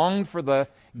ones who longed for the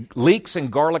leeks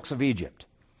and garlics of Egypt.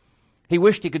 He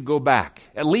wished he could go back.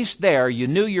 At least there, you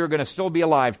knew you were going to still be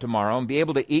alive tomorrow and be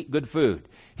able to eat good food.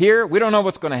 Here, we don't know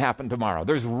what's going to happen tomorrow.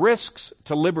 There's risks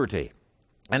to liberty.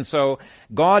 And so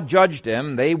God judged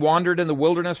him. They wandered in the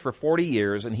wilderness for 40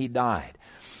 years, and he died.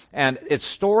 And it's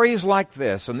stories like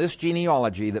this and this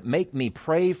genealogy that make me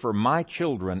pray for my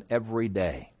children every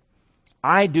day.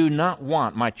 I do not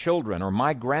want my children or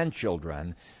my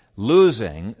grandchildren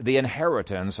losing the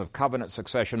inheritance of covenant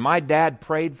succession. My dad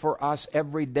prayed for us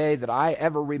every day that I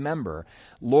ever remember.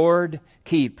 Lord,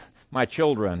 keep my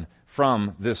children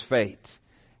from this fate.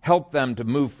 Help them to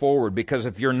move forward, because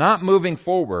if you're not moving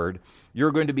forward,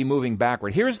 you're going to be moving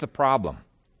backward. Here's the problem.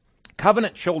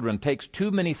 Covenant children takes too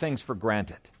many things for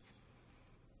granted.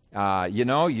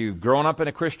 You've grown up in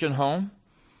a Christian home,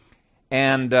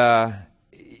 and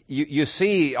you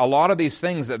see a lot of these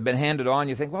things that have been handed on.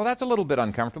 You think, well, that's a little bit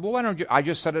uncomfortable. Why don't I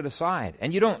just set it aside?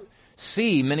 And you don't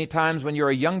see many times when you're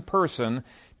a young person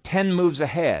 10 moves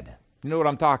ahead. You know what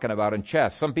I'm talking about in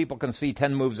chess. Some people can see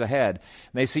 10 moves ahead.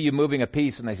 And they see you moving a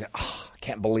piece, and they say, I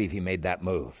can't believe he made that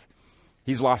move.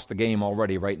 He's lost the game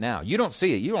already right now. You don't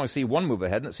see it. You only see one move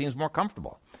ahead, and it seems more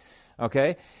comfortable.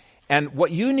 Okay? And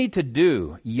what you need to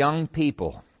do, young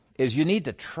people, is you need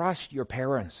to trust your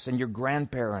parents and your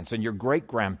grandparents and your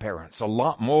great-grandparents a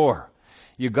lot more.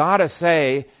 You got to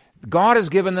say, God has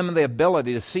given them the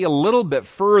ability to see a little bit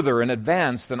further in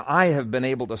advance than I have been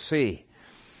able to see.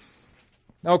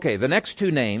 Okay, the next two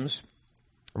names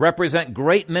represent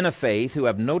great men of faith who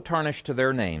have no tarnish to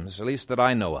their names, at least that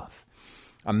I know of.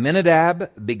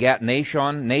 Aminadab begat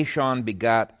Nahshon. Nahshon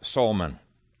begat Solomon.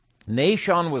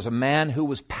 Nahshon was a man who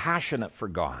was passionate for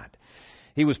God.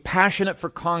 He was passionate for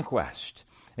conquest.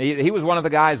 He was one of the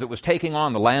guys that was taking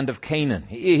on the land of Canaan.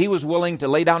 He was willing to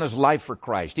lay down his life for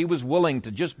Christ. He was willing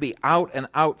to just be out and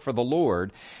out for the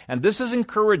Lord. And this is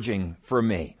encouraging for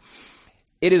me.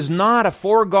 It is not a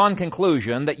foregone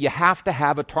conclusion that you have to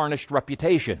have a tarnished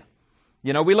reputation.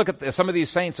 We look at some of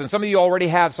these saints, and some of you already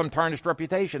have some tarnished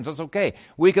reputations. That's okay.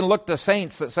 We can look to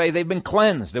saints that say they've been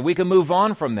cleansed, and we can move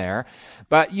on from there.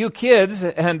 But you kids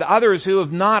and others who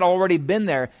have not already been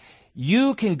there,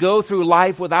 you can go through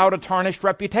life without a tarnished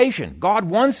reputation. God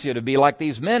wants you to be like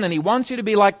these men, and He wants you to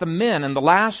be like the men in the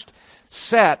last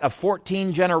set of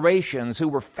 14 generations who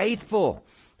were faithful,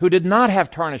 who did not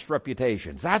have tarnished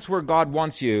reputations. That's where God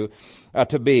wants you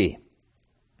to be.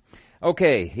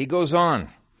 Okay, he goes on.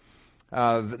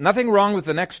 Nothing wrong with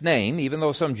the next name, even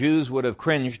though some Jews would have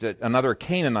cringed at another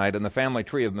Canaanite in the family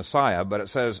tree of Messiah, but it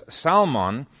says,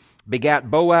 Salmon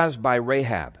begat Boaz by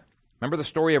Rahab. Remember the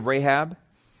story of Rahab?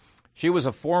 She was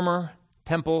a former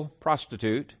temple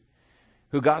prostitute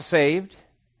who got saved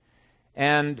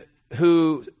and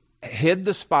who hid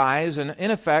the spies and,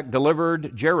 in effect,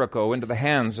 delivered Jericho into the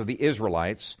hands of the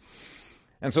Israelites.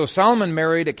 And so Solomon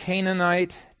married a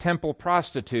Canaanite temple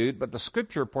prostitute, but the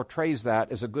Scripture portrays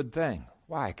that as a good thing.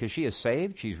 Why? Because she is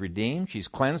saved, she's redeemed, she's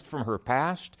cleansed from her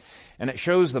past, and it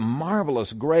shows the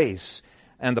marvelous grace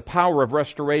and the power of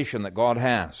restoration that God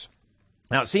has.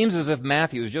 Now, it seems as if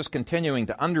Matthew is just continuing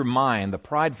to undermine the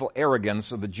prideful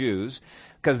arrogance of the Jews,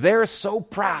 because they're so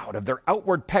proud of their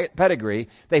outward pedigree,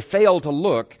 they fail to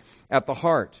look at the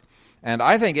heart. And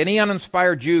I think any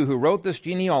uninspired Jew who wrote this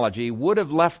genealogy would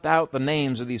have left out the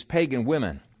names of these pagan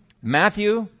women.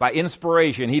 Matthew, by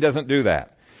inspiration, he doesn't do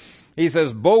that. He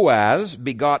says, Boaz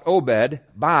begot Obed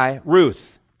by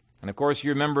Ruth. And of course, you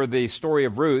remember the story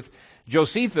of Ruth.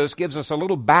 Josephus gives us a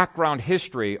little background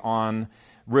history on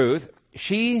Ruth.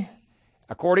 She,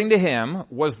 according to him,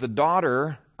 was the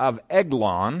daughter of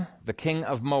Eglon, the king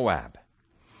of Moab.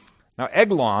 Now,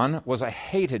 Eglon was a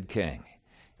hated king,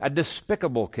 a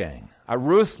despicable king, a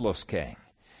ruthless king.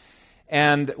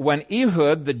 And when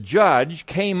Ehud, the judge,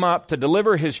 came up to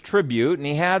deliver his tribute, and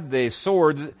he had the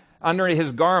swords under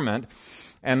his garment,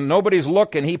 and nobody's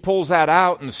looking, he pulls that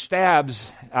out and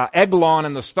stabs Eglon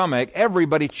in the stomach.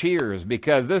 Everybody cheers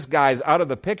because this guy's out of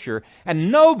the picture,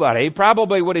 and nobody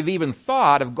probably would have even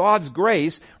thought of God's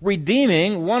grace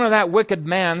redeeming one of that wicked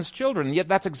man's children. Yet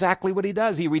that's exactly what he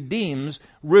does. He redeems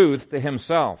Ruth to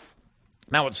himself.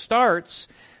 Now it starts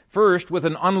first with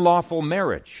an unlawful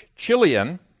marriage.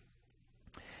 Chilion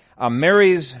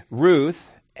marries Ruth,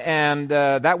 and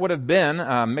that would have been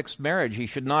a mixed marriage. He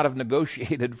should not have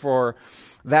negotiated for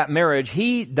that marriage.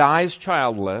 He dies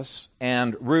childless,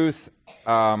 and Ruth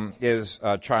is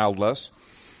childless,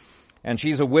 and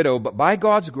she's a widow. But by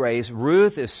God's grace,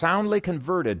 Ruth is soundly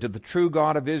converted to the true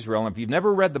God of Israel. And if you've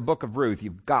never read the book of Ruth,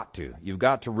 you've got to. You've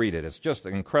got to read it. It's just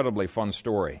an incredibly fun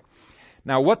story.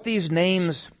 Now, what these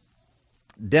names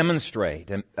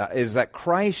demonstrate is that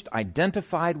Christ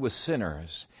identified with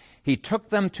sinners. He took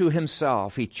them to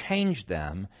himself, he changed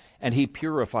them, and he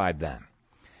purified them.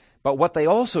 But what they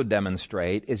also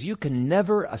demonstrate is you can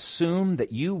never assume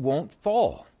that you won't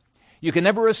fall. You can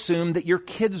never assume that your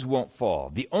kids won't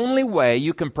fall. The only way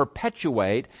you can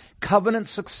perpetuate covenant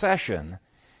succession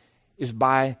is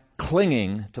by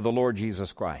clinging to the Lord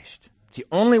Jesus Christ. It's the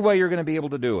only way you're going to be able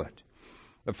to do it.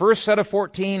 The first set of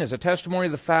 14 is a testimony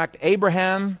of the fact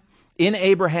in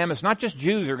Abraham, it's not just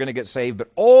Jews who are going to get saved,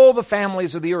 but all the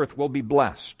families of the earth will be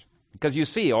blessed. Because you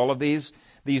see all of these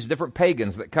different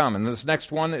pagans that come. And this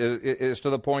next one is to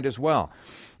the point as well.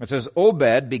 It says,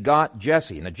 Obed begot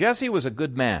Jesse. Now, Jesse was a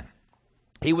good man.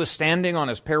 He was standing on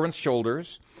his parents'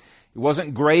 shoulders. He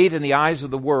wasn't great in the eyes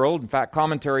of the world. In fact,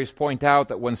 commentaries point out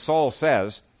that when Saul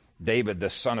says, David,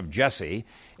 the son of Jesse,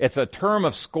 it's a term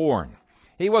of scorn.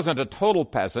 He wasn't a total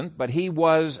peasant, but he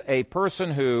was a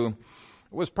person who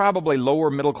was probably lower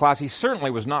middle class. He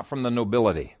certainly was not from the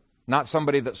nobility, not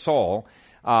somebody that Saul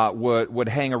would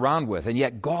hang around with. And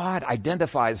yet God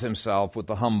identifies himself with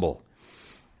the humble.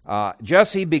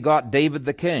 Jesse begot David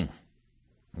the king.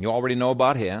 You already know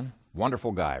about him.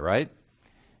 Wonderful guy, right?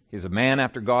 He's a man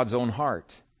after God's own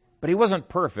heart. But he wasn't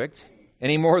perfect,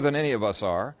 any more than any of us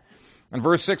are. And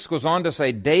verse 6 goes on to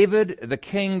say, David the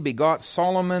king begot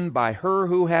Solomon by her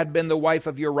who had been the wife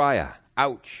of Uriah.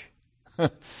 Ouch.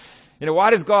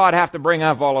 Why does God have to bring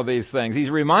up all of these things? He's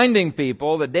reminding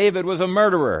people that David was a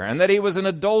murderer and that he was an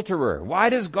adulterer. Why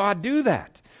does God do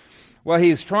that? Well,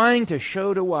 he's trying to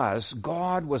show to us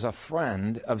God was a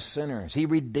friend of sinners. He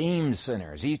redeemed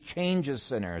sinners. He changes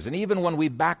sinners. And even when we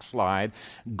backslide,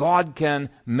 God can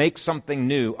make something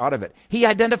new out of it. He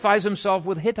identifies himself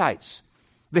with Hittites.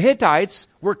 The Hittites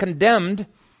were condemned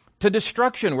to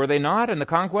destruction, were they not, in the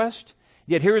conquest?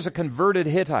 Yet here's a converted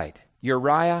Hittite,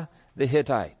 Uriah the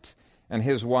Hittite, and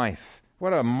his wife.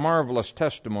 What a marvelous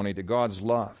testimony to God's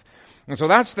love. And so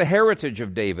that's the heritage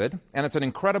of David, and it's an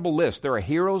incredible list. There are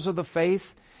heroes of the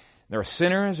faith, there are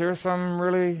sinners, there are some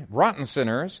really rotten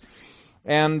sinners,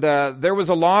 and there was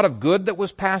a lot of good that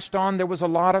was passed on, there was a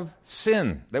lot of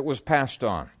sin that was passed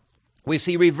on. We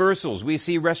see reversals, we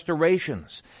see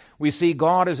restorations, we see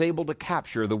God is able to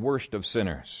capture the worst of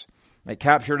sinners. It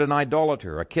captured an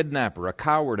idolater, a kidnapper, a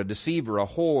coward, a deceiver, a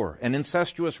whore, an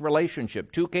incestuous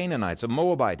relationship, 2 Canaanites, a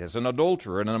Moabitess, an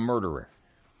adulterer, and a murderer.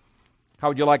 How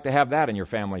would you like to have that in your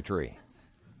family tree?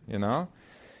 Now,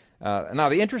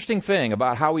 the interesting thing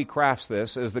about how he crafts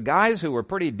this is the guys who were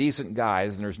pretty decent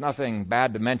guys, and there's nothing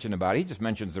bad to mention about it, he just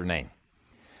mentions their name.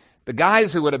 The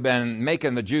guys who would have been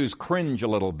making the Jews cringe a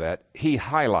little bit, he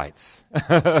highlights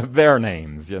their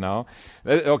names,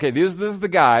 Okay, this is the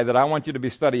guy that I want you to be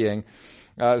studying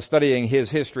his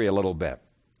history a little bit.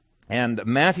 And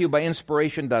Matthew, by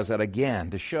inspiration, does that again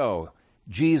to show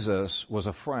Jesus was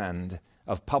a friend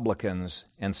of publicans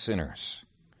and sinners.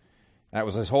 That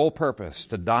was his whole purpose,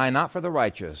 to die not for the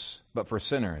righteous, but for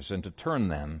sinners, and to turn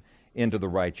them into the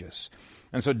righteous.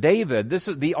 And so David,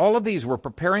 all of these were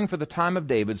preparing for the time of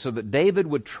David so that David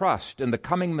would trust in the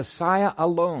coming Messiah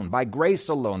alone, by grace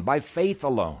alone, by faith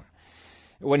alone.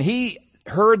 When he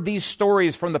heard these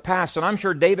stories from the past, and I'm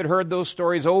sure David heard those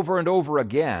stories over and over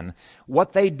again,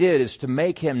 what they did is to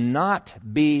make him not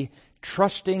be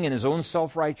trusting in his own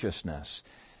self-righteousness,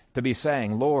 to be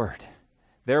saying, Lord,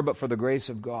 there but for the grace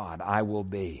of God I will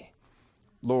be.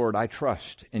 Lord, I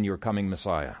trust in your coming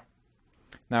Messiah.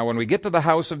 Now, when we get to the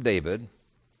house of David,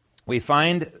 we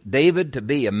find David to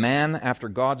be a man after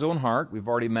God's own heart, we've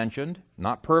already mentioned,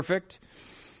 not perfect.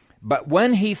 But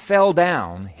when he fell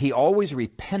down, he always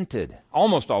repented,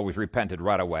 almost always repented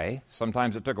right away.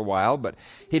 Sometimes it took a while, but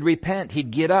he'd repent,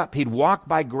 he'd get up, he'd walk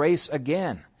by grace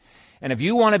again. And if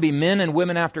you want to be men and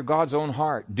women after God's own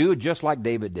heart, do it just like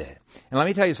David did. And let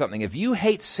me tell you something, if you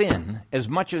hate sin as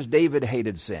much as David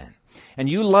hated sin, and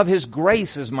you love his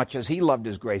grace as much as he loved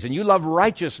his grace, and you love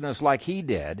righteousness like he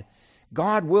did,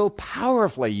 God will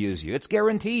powerfully use you. It's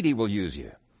guaranteed He will use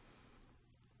you.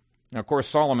 Now, of course,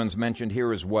 Solomon's mentioned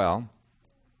here as well.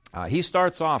 He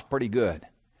starts off pretty good.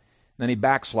 Then he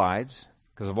backslides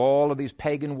because of all of these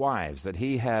pagan wives that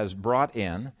he has brought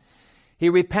in. He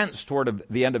repents toward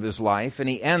the end of his life, and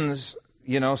he ends,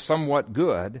 somewhat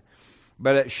good.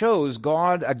 But it shows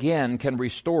God, again, can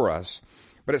restore us.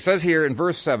 But it says here in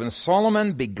verse 7,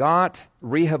 Solomon begot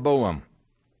Rehoboam.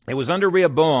 It was under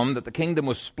Rehoboam that the kingdom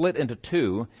was split into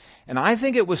two, and I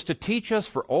think it was to teach us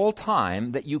for all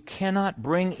time that you cannot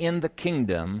bring in the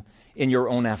kingdom in your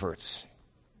own efforts.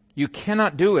 You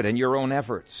cannot do it in your own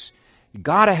efforts. You've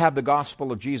got to have the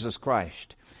gospel of Jesus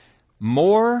Christ.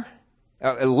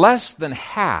 Less than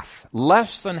half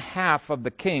of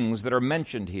the kings that are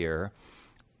mentioned here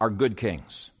are good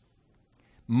kings.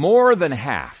 More than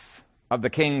half of the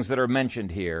kings that are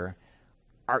mentioned here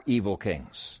are evil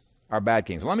kings, are bad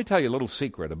kings. Let me tell you a little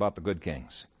secret about the good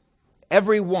kings.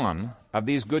 Every one of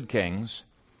these good kings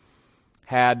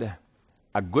had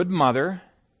a good mother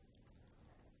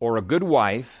or a good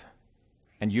wife,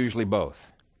 and usually both.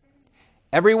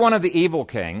 Every one of the evil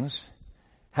kings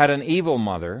had an evil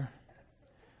mother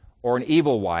or an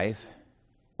evil wife,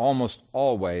 almost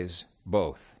always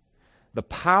both. The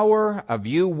power of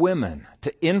you women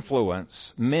to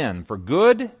influence men for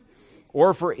good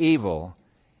or for evil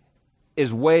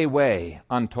is way, way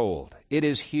untold. It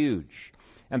is huge.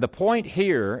 And the point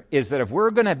here is that if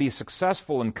we're going to be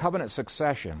successful in covenant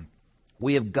succession,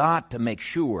 we have got to make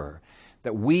sure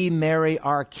that we marry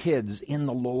our kids in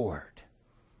the Lord,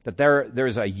 that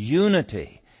there's a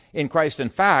unity in Christ. In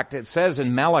fact, it says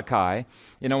in Malachi,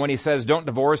 when he says, don't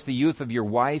divorce the youth of your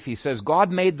wife, he says,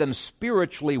 God made them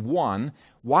spiritually one.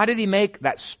 Why did he make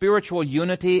that spiritual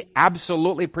unity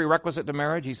absolutely prerequisite to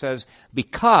marriage? He says,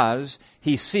 because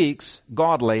he seeks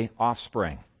godly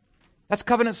offspring. That's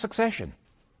covenant succession.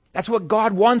 That's what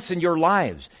God wants in your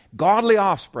lives. Godly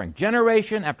offspring,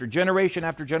 generation after generation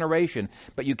after generation.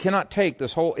 But you cannot take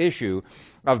this whole issue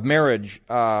of marriage,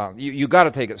 you got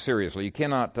to take it seriously. You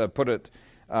cannot put it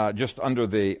just under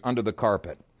the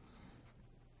carpet.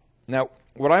 Now,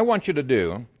 what I want you to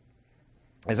do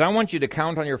is I want you to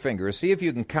count on your fingers, see if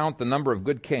you can count the number of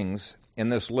good kings in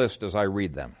this list as I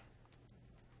read them.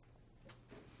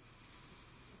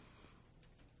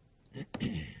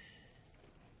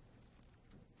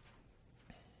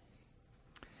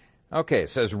 Okay, it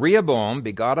says Rehoboam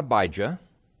begot Abijah.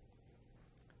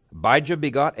 Abijah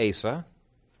begot Asa.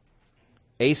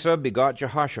 Asa begot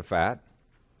Jehoshaphat.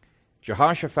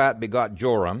 Jehoshaphat begot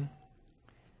Joram.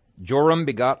 Joram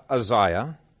begot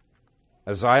Uzziah.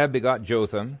 Uzziah begot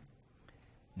Jotham.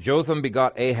 Jotham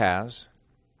begot Ahaz.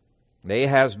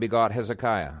 Ahaz begot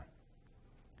Hezekiah.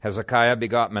 Hezekiah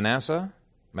begot Manasseh.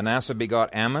 Manasseh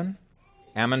begot Ammon.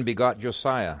 Ammon begot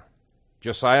Josiah.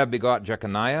 Josiah begot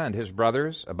Jeconiah and his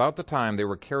brothers about the time they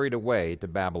were carried away to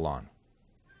Babylon.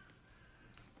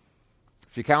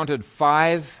 If you counted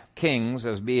 5 kings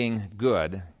as being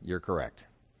good, you're correct.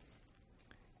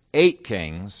 8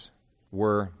 kings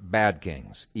were bad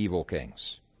kings, evil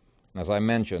kings. As I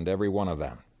mentioned, every one of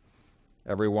them,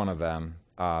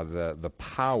 the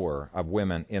power of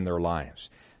women in their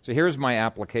lives. So here's my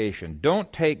application.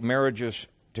 Don't take marriages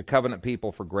to covenant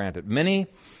people for granted. Many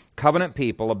covenant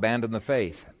people abandoned the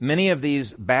faith. Many of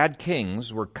these bad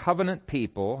kings were covenant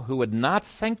people who had not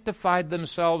sanctified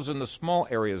themselves in the small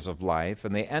areas of life,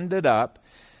 and they ended up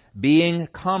being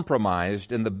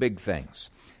compromised in the big things.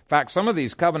 In fact, some of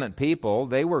these covenant people,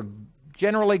 they were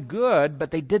generally good,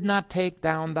 but they did not take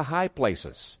down the high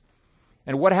places.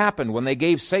 And what happened when they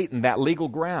gave Satan that legal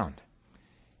ground?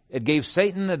 It gave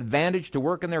Satan an advantage to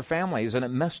work in their families, and it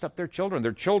messed up their children.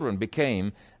 Their children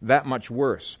became that much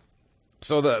worse.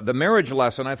 So the marriage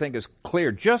lesson, I think, is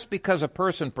clear. Just because a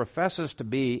person professes to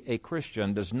be a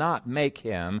Christian does not make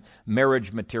him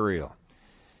marriage material.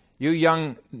 You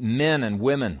young men and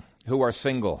women who are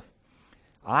single,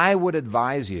 I would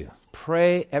advise you,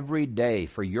 pray every day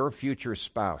for your future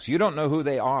spouse. You don't know who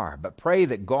they are, but pray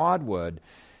that God would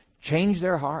change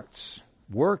their hearts,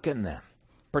 work in them,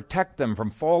 protect them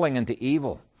from falling into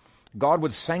evil. God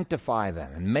would sanctify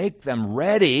them and make them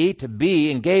ready to be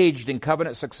engaged in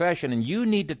covenant succession. And you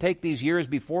need to take these years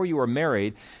before you are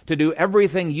married to do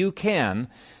everything you can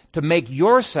to make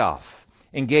yourself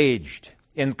engaged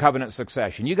in covenant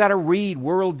succession. You got to read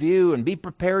worldview and be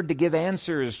prepared to give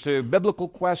answers to biblical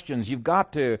questions. You've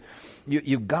got to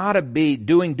be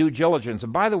doing due diligence.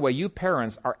 And by the way, you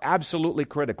parents are absolutely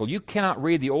critical. You cannot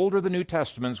read the Old or the New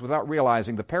Testaments without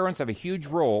realizing the parents have a huge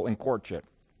role in courtship.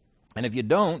 And if you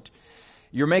don't,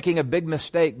 you're making a big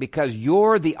mistake because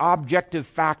you're the objective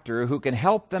factor who can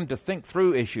help them to think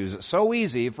through issues. It's so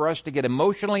easy for us to get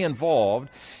emotionally involved,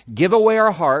 give away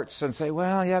our hearts, and say,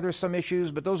 well, yeah, there's some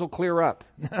issues, but those will clear up.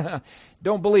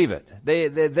 Don't believe it.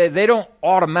 They don't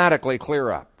automatically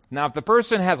clear up. Now, if the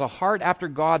person has a heart after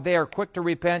God, they are quick to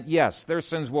repent, yes, their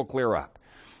sins will clear up.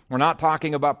 We're not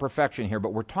talking about perfection here,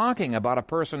 but we're talking about a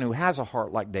person who has a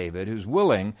heart like David, who's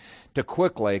willing to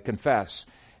quickly confess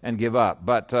and give up.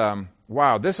 But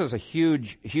wow, this is a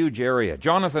huge, huge area.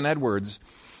 Jonathan Edwards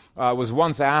was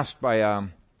once asked by a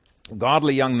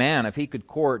godly young man if he could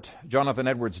court Jonathan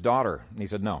Edwards' daughter. And he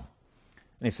said, no.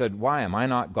 And he said, why? Am I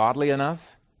not godly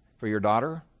enough for your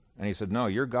daughter? And he said, no,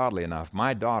 you're godly enough.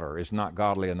 My daughter is not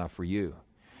godly enough for you.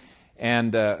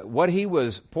 And what he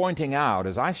was pointing out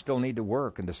is I still need to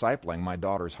work in discipling my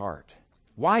daughter's heart.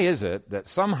 Why is it that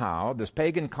somehow this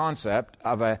pagan concept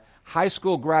of a high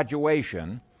school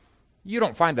graduation, you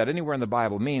don't find that anywhere in the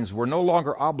Bible, means we're no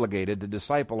longer obligated to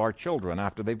disciple our children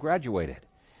after they've graduated?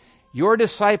 Your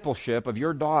discipleship of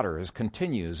your daughters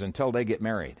continues until they get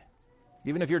married.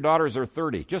 Even if your daughters are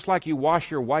 30, just like you wash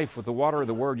your wife with the water of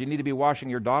the Word, you need to be washing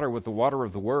your daughter with the water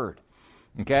of the Word.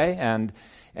 Okay, and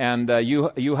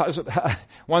you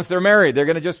once they're married,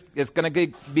 it's going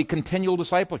to be continual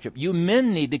discipleship. You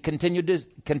men need to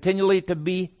continually to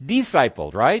be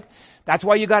discipled, right? That's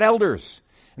why you got elders,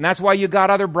 and that's why you got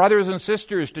other brothers and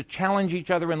sisters to challenge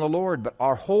each other in the Lord. But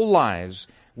our whole lives,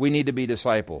 we need to be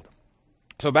discipled.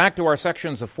 So back to our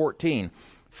sections of 14.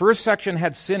 First section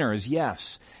had sinners,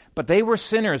 yes, but they were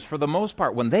sinners for the most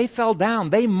part. When they fell down,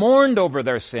 they mourned over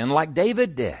their sin like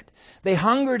David did. They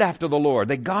hungered after the Lord.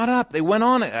 They got up. They went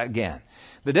on again.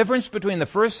 The difference between the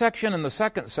first section and the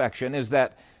second section is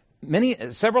that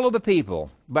several of the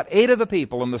people, but 8 of the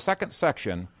people in the second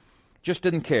section just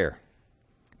didn't care.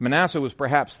 Manasseh was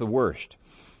perhaps the worst.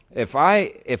 If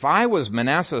I was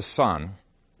Manasseh's son,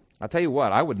 I'll tell you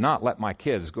what, I would not let my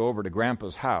kids go over to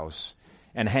Grandpa's house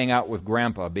and hang out with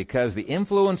Grandpa, because the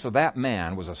influence of that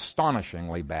man was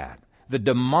astonishingly bad. The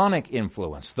demonic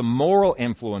influence, the moral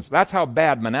influence, that's how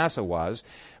bad Manasseh was.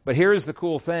 But here's the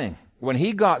cool thing. When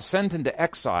he got sent into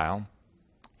exile,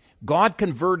 God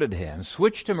converted him,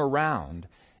 switched him around,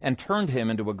 and turned him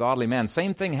into a godly man.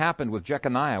 Same thing happened with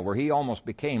Jeconiah, where he almost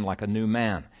became like a new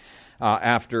man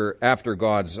after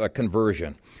God's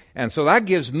conversion. And so that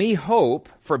gives me hope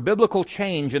for biblical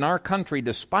change in our country,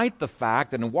 despite the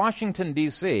fact that in Washington,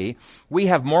 D.C., we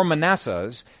have more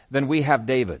Manassehs than we have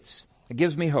Davids. It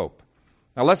gives me hope.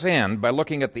 Now let's end by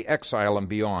looking at the exile and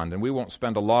beyond, and we won't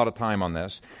spend a lot of time on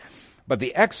this. But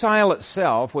the exile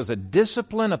itself was a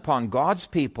discipline upon God's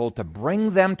people to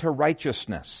bring them to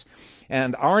righteousness.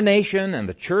 And our nation and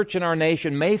the church in our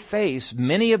nation may face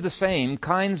many of the same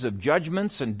kinds of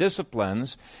judgments and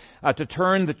disciplines to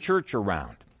turn the church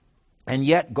around. And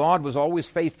yet God was always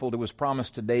faithful to his promise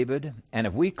to David, and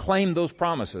if we claim those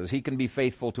promises, he can be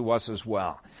faithful to us as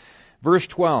well. Verse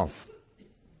 12.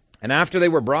 And after they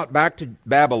were brought back to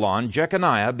Babylon,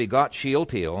 Jeconiah begot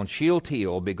Shealtiel, and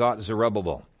Shealtiel begot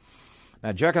Zerubbabel.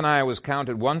 Now, Jeconiah was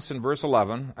counted once in verse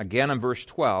 11, again in verse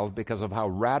 12, because of how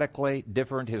radically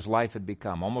different his life had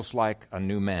become, almost like a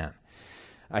new man.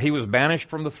 He was banished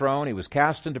from the throne. He was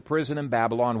cast into prison in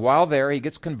Babylon. While there, he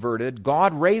gets converted.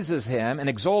 God raises him and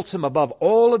exalts him above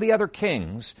all of the other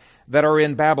kings that are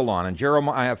in Babylon. And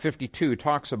Jeremiah 52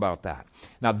 talks about that.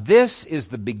 Now, this is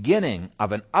the beginning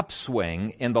of an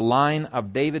upswing in the line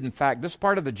of David. In fact, this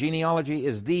part of the genealogy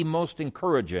is the most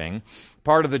encouraging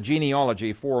part of the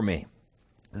genealogy for me.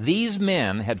 These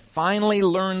men had finally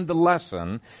learned the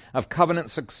lesson of covenant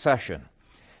succession.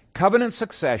 Covenant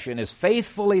succession is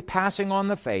faithfully passing on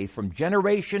the faith from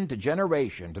generation to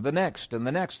generation, to the next and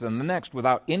the next and the next,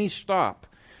 without any stop.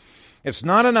 It's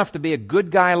not enough to be a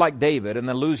good guy like David and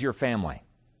then lose your family.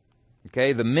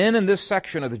 Okay, the men in this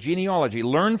section of the genealogy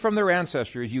learned from their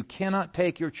ancestors you cannot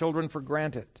take your children for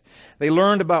granted. They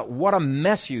learned about what a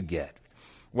mess you get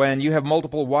when you have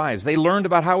multiple wives. They learned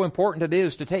about how important it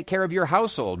is to take care of your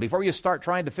household before you start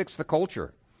trying to fix the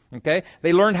culture. Okay?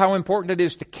 They learned how important it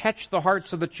is to catch the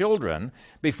hearts of the children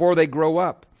before they grow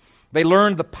up. They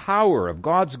learned the power of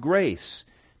God's grace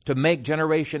to make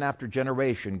generation after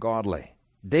generation godly.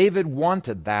 David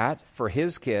wanted that for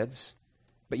his kids,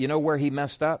 but you know where he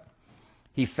messed up?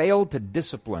 He failed to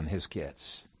discipline his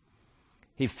kids.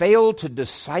 He failed to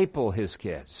disciple his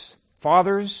kids.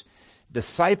 Fathers,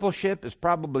 discipleship is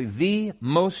probably the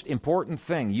most important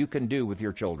thing you can do with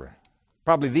your children.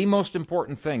 Probably the most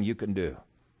important thing you can do.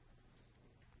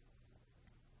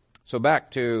 So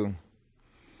back to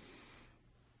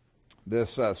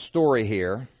this story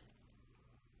here.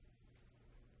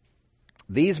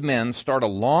 These men start a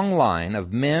long line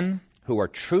of men who are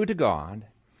true to God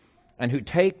and who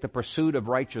take the pursuit of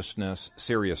righteousness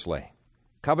seriously.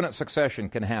 Covenant succession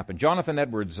can happen. Jonathan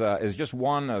Edwards is just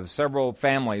one of several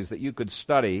families that you could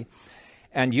study,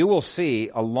 and you will see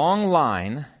a long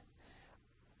line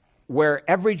where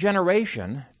every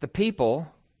generation, the people,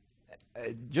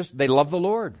 they love the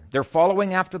Lord. They're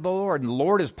following after the Lord, and the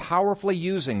Lord is powerfully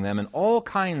using them in all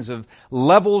kinds of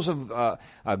levels of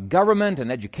government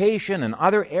and education and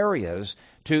other areas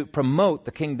to promote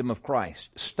the kingdom of Christ.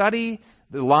 Study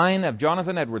the line of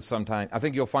Jonathan Edwards sometime. I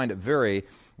think you'll find it very,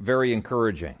 very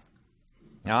encouraging.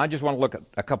 Now, I just want to look at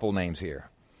a couple names here.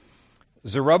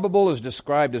 Zerubbabel is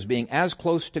described as being as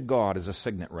close to God as a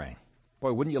signet ring.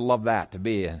 Boy, wouldn't you love that to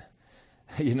be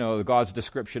God's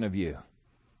description of you?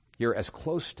 You're as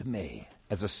close to me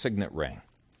as a signet ring.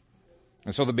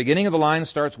 And so the beginning of the line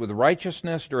starts with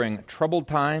righteousness during troubled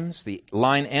times. The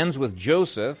line ends with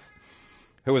Joseph,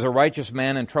 who was a righteous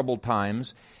man in troubled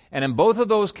times. And in both of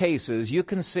those cases, you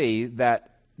can see that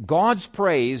God's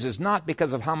praise is not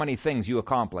because of how many things you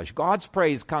accomplish. God's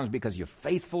praise comes because you're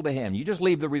faithful to Him. You just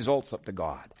leave the results up to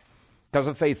God because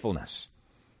of faithfulness.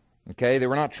 Okay, they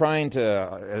were not trying to,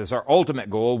 as our ultimate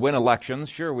goal, win elections.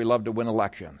 Sure, we love to win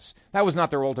elections. That was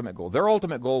not their ultimate goal. Their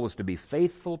ultimate goal was to be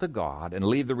faithful to God and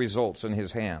leave the results in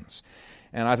His hands.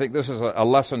 And I think this is a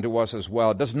lesson to us as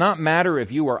well. It does not matter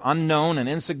if you are unknown and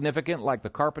insignificant like the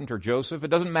carpenter Joseph. It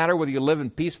doesn't matter whether you live in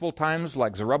peaceful times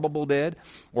like Zerubbabel did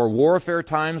or warfare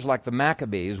times like the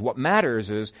Maccabees. What matters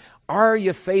is, are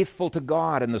you faithful to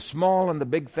God in the small and the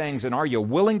big things, and are you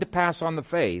willing to pass on the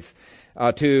faith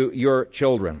to your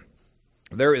children?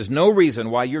 There is no reason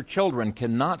why your children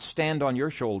cannot stand on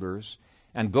your shoulders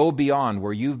and go beyond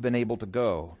where you've been able to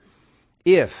go.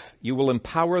 If you will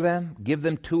empower them, give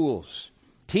them tools,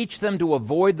 teach them to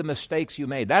avoid the mistakes you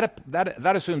made.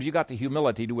 That assumes you got the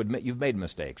humility to admit you've made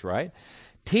mistakes, right?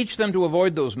 Teach them to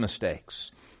avoid those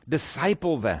mistakes.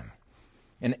 Disciple them.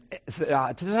 And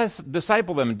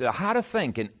disciple them how to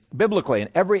think biblically in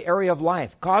every area of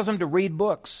life. Cause them to read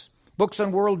books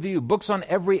on worldview, books on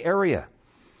every area.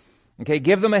 Okay,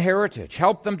 give them a heritage.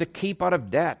 Help them to keep out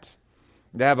of debt.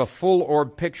 To have a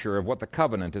full-orbed picture of what the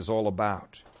covenant is all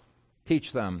about.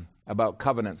 Teach them about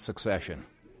covenant succession.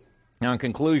 Now, in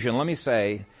conclusion, let me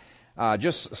say,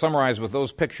 just summarize with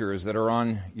those pictures that are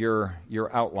on your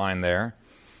outline there.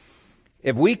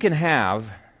 If we can have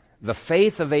the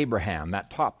faith of Abraham,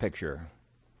 that top picture,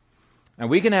 and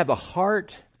we can have the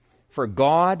heart for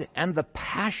God and the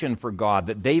passion for God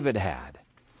that David had,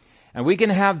 and we can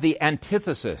have the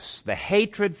antithesis, the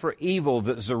hatred for evil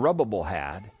that Zerubbabel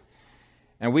had,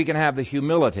 and we can have the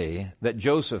humility that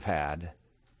Joseph had,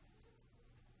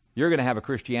 you're going to have a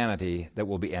Christianity that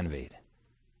will be envied.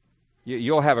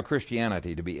 You'll have a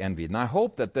Christianity to be envied. And I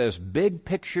hope that this big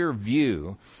picture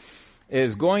view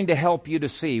is going to help you to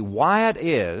see why it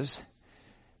is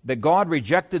that God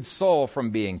rejected Saul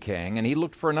from being king, and He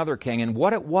looked for another king, and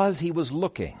what it was He was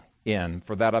looking in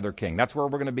for that other king. That's where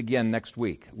we're going to begin next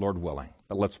week, Lord willing.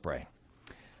 But let's pray.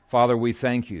 Father, we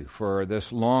thank You for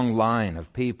this long line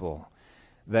of people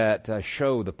that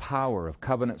show the power of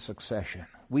covenant succession.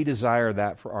 We desire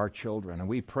that for our children, and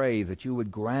we pray that You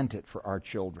would grant it for our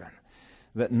children,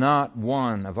 that not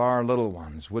one of our little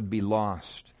ones would be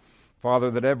lost. Father,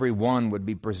 that every one would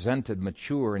be presented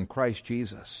mature in Christ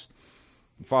Jesus.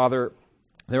 Father,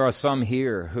 there are some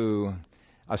here who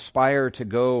aspire to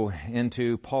go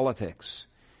into politics,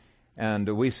 and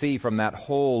we see from that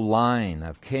whole line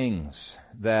of kings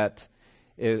that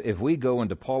if we go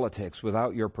into politics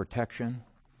without Your protection,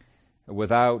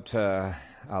 without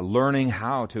learning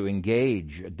how to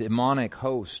engage demonic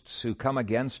hosts who come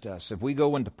against us, if we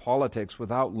go into politics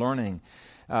without learning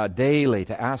daily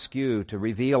to ask You to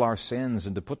reveal our sins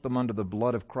and to put them under the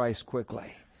blood of Christ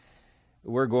quickly,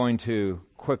 we're going to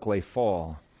quickly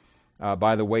fall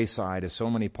by the wayside, as so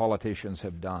many politicians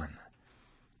have done.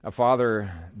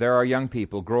 Father, there are young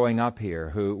people growing up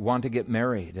here who want to get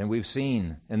married, and we've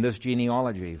seen in this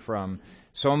genealogy from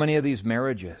so many of these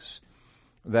marriages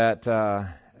that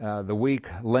the weak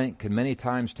link can many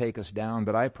times take us down.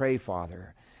 But I pray,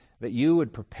 Father, that You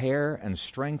would prepare and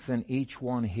strengthen each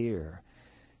one here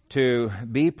to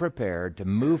be prepared to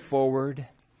move forward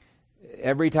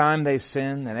every time they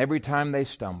sin and every time they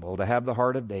stumble, to have the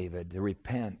heart of David, to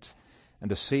repent and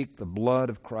to seek the blood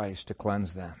of Christ to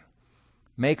cleanse them.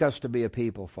 Make us to be a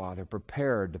people, Father,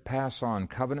 prepared to pass on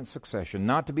covenant succession,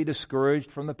 not to be discouraged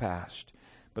from the past,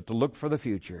 but to look for the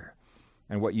future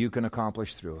and what You can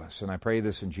accomplish through us. And I pray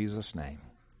this in Jesus' name.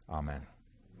 Amen.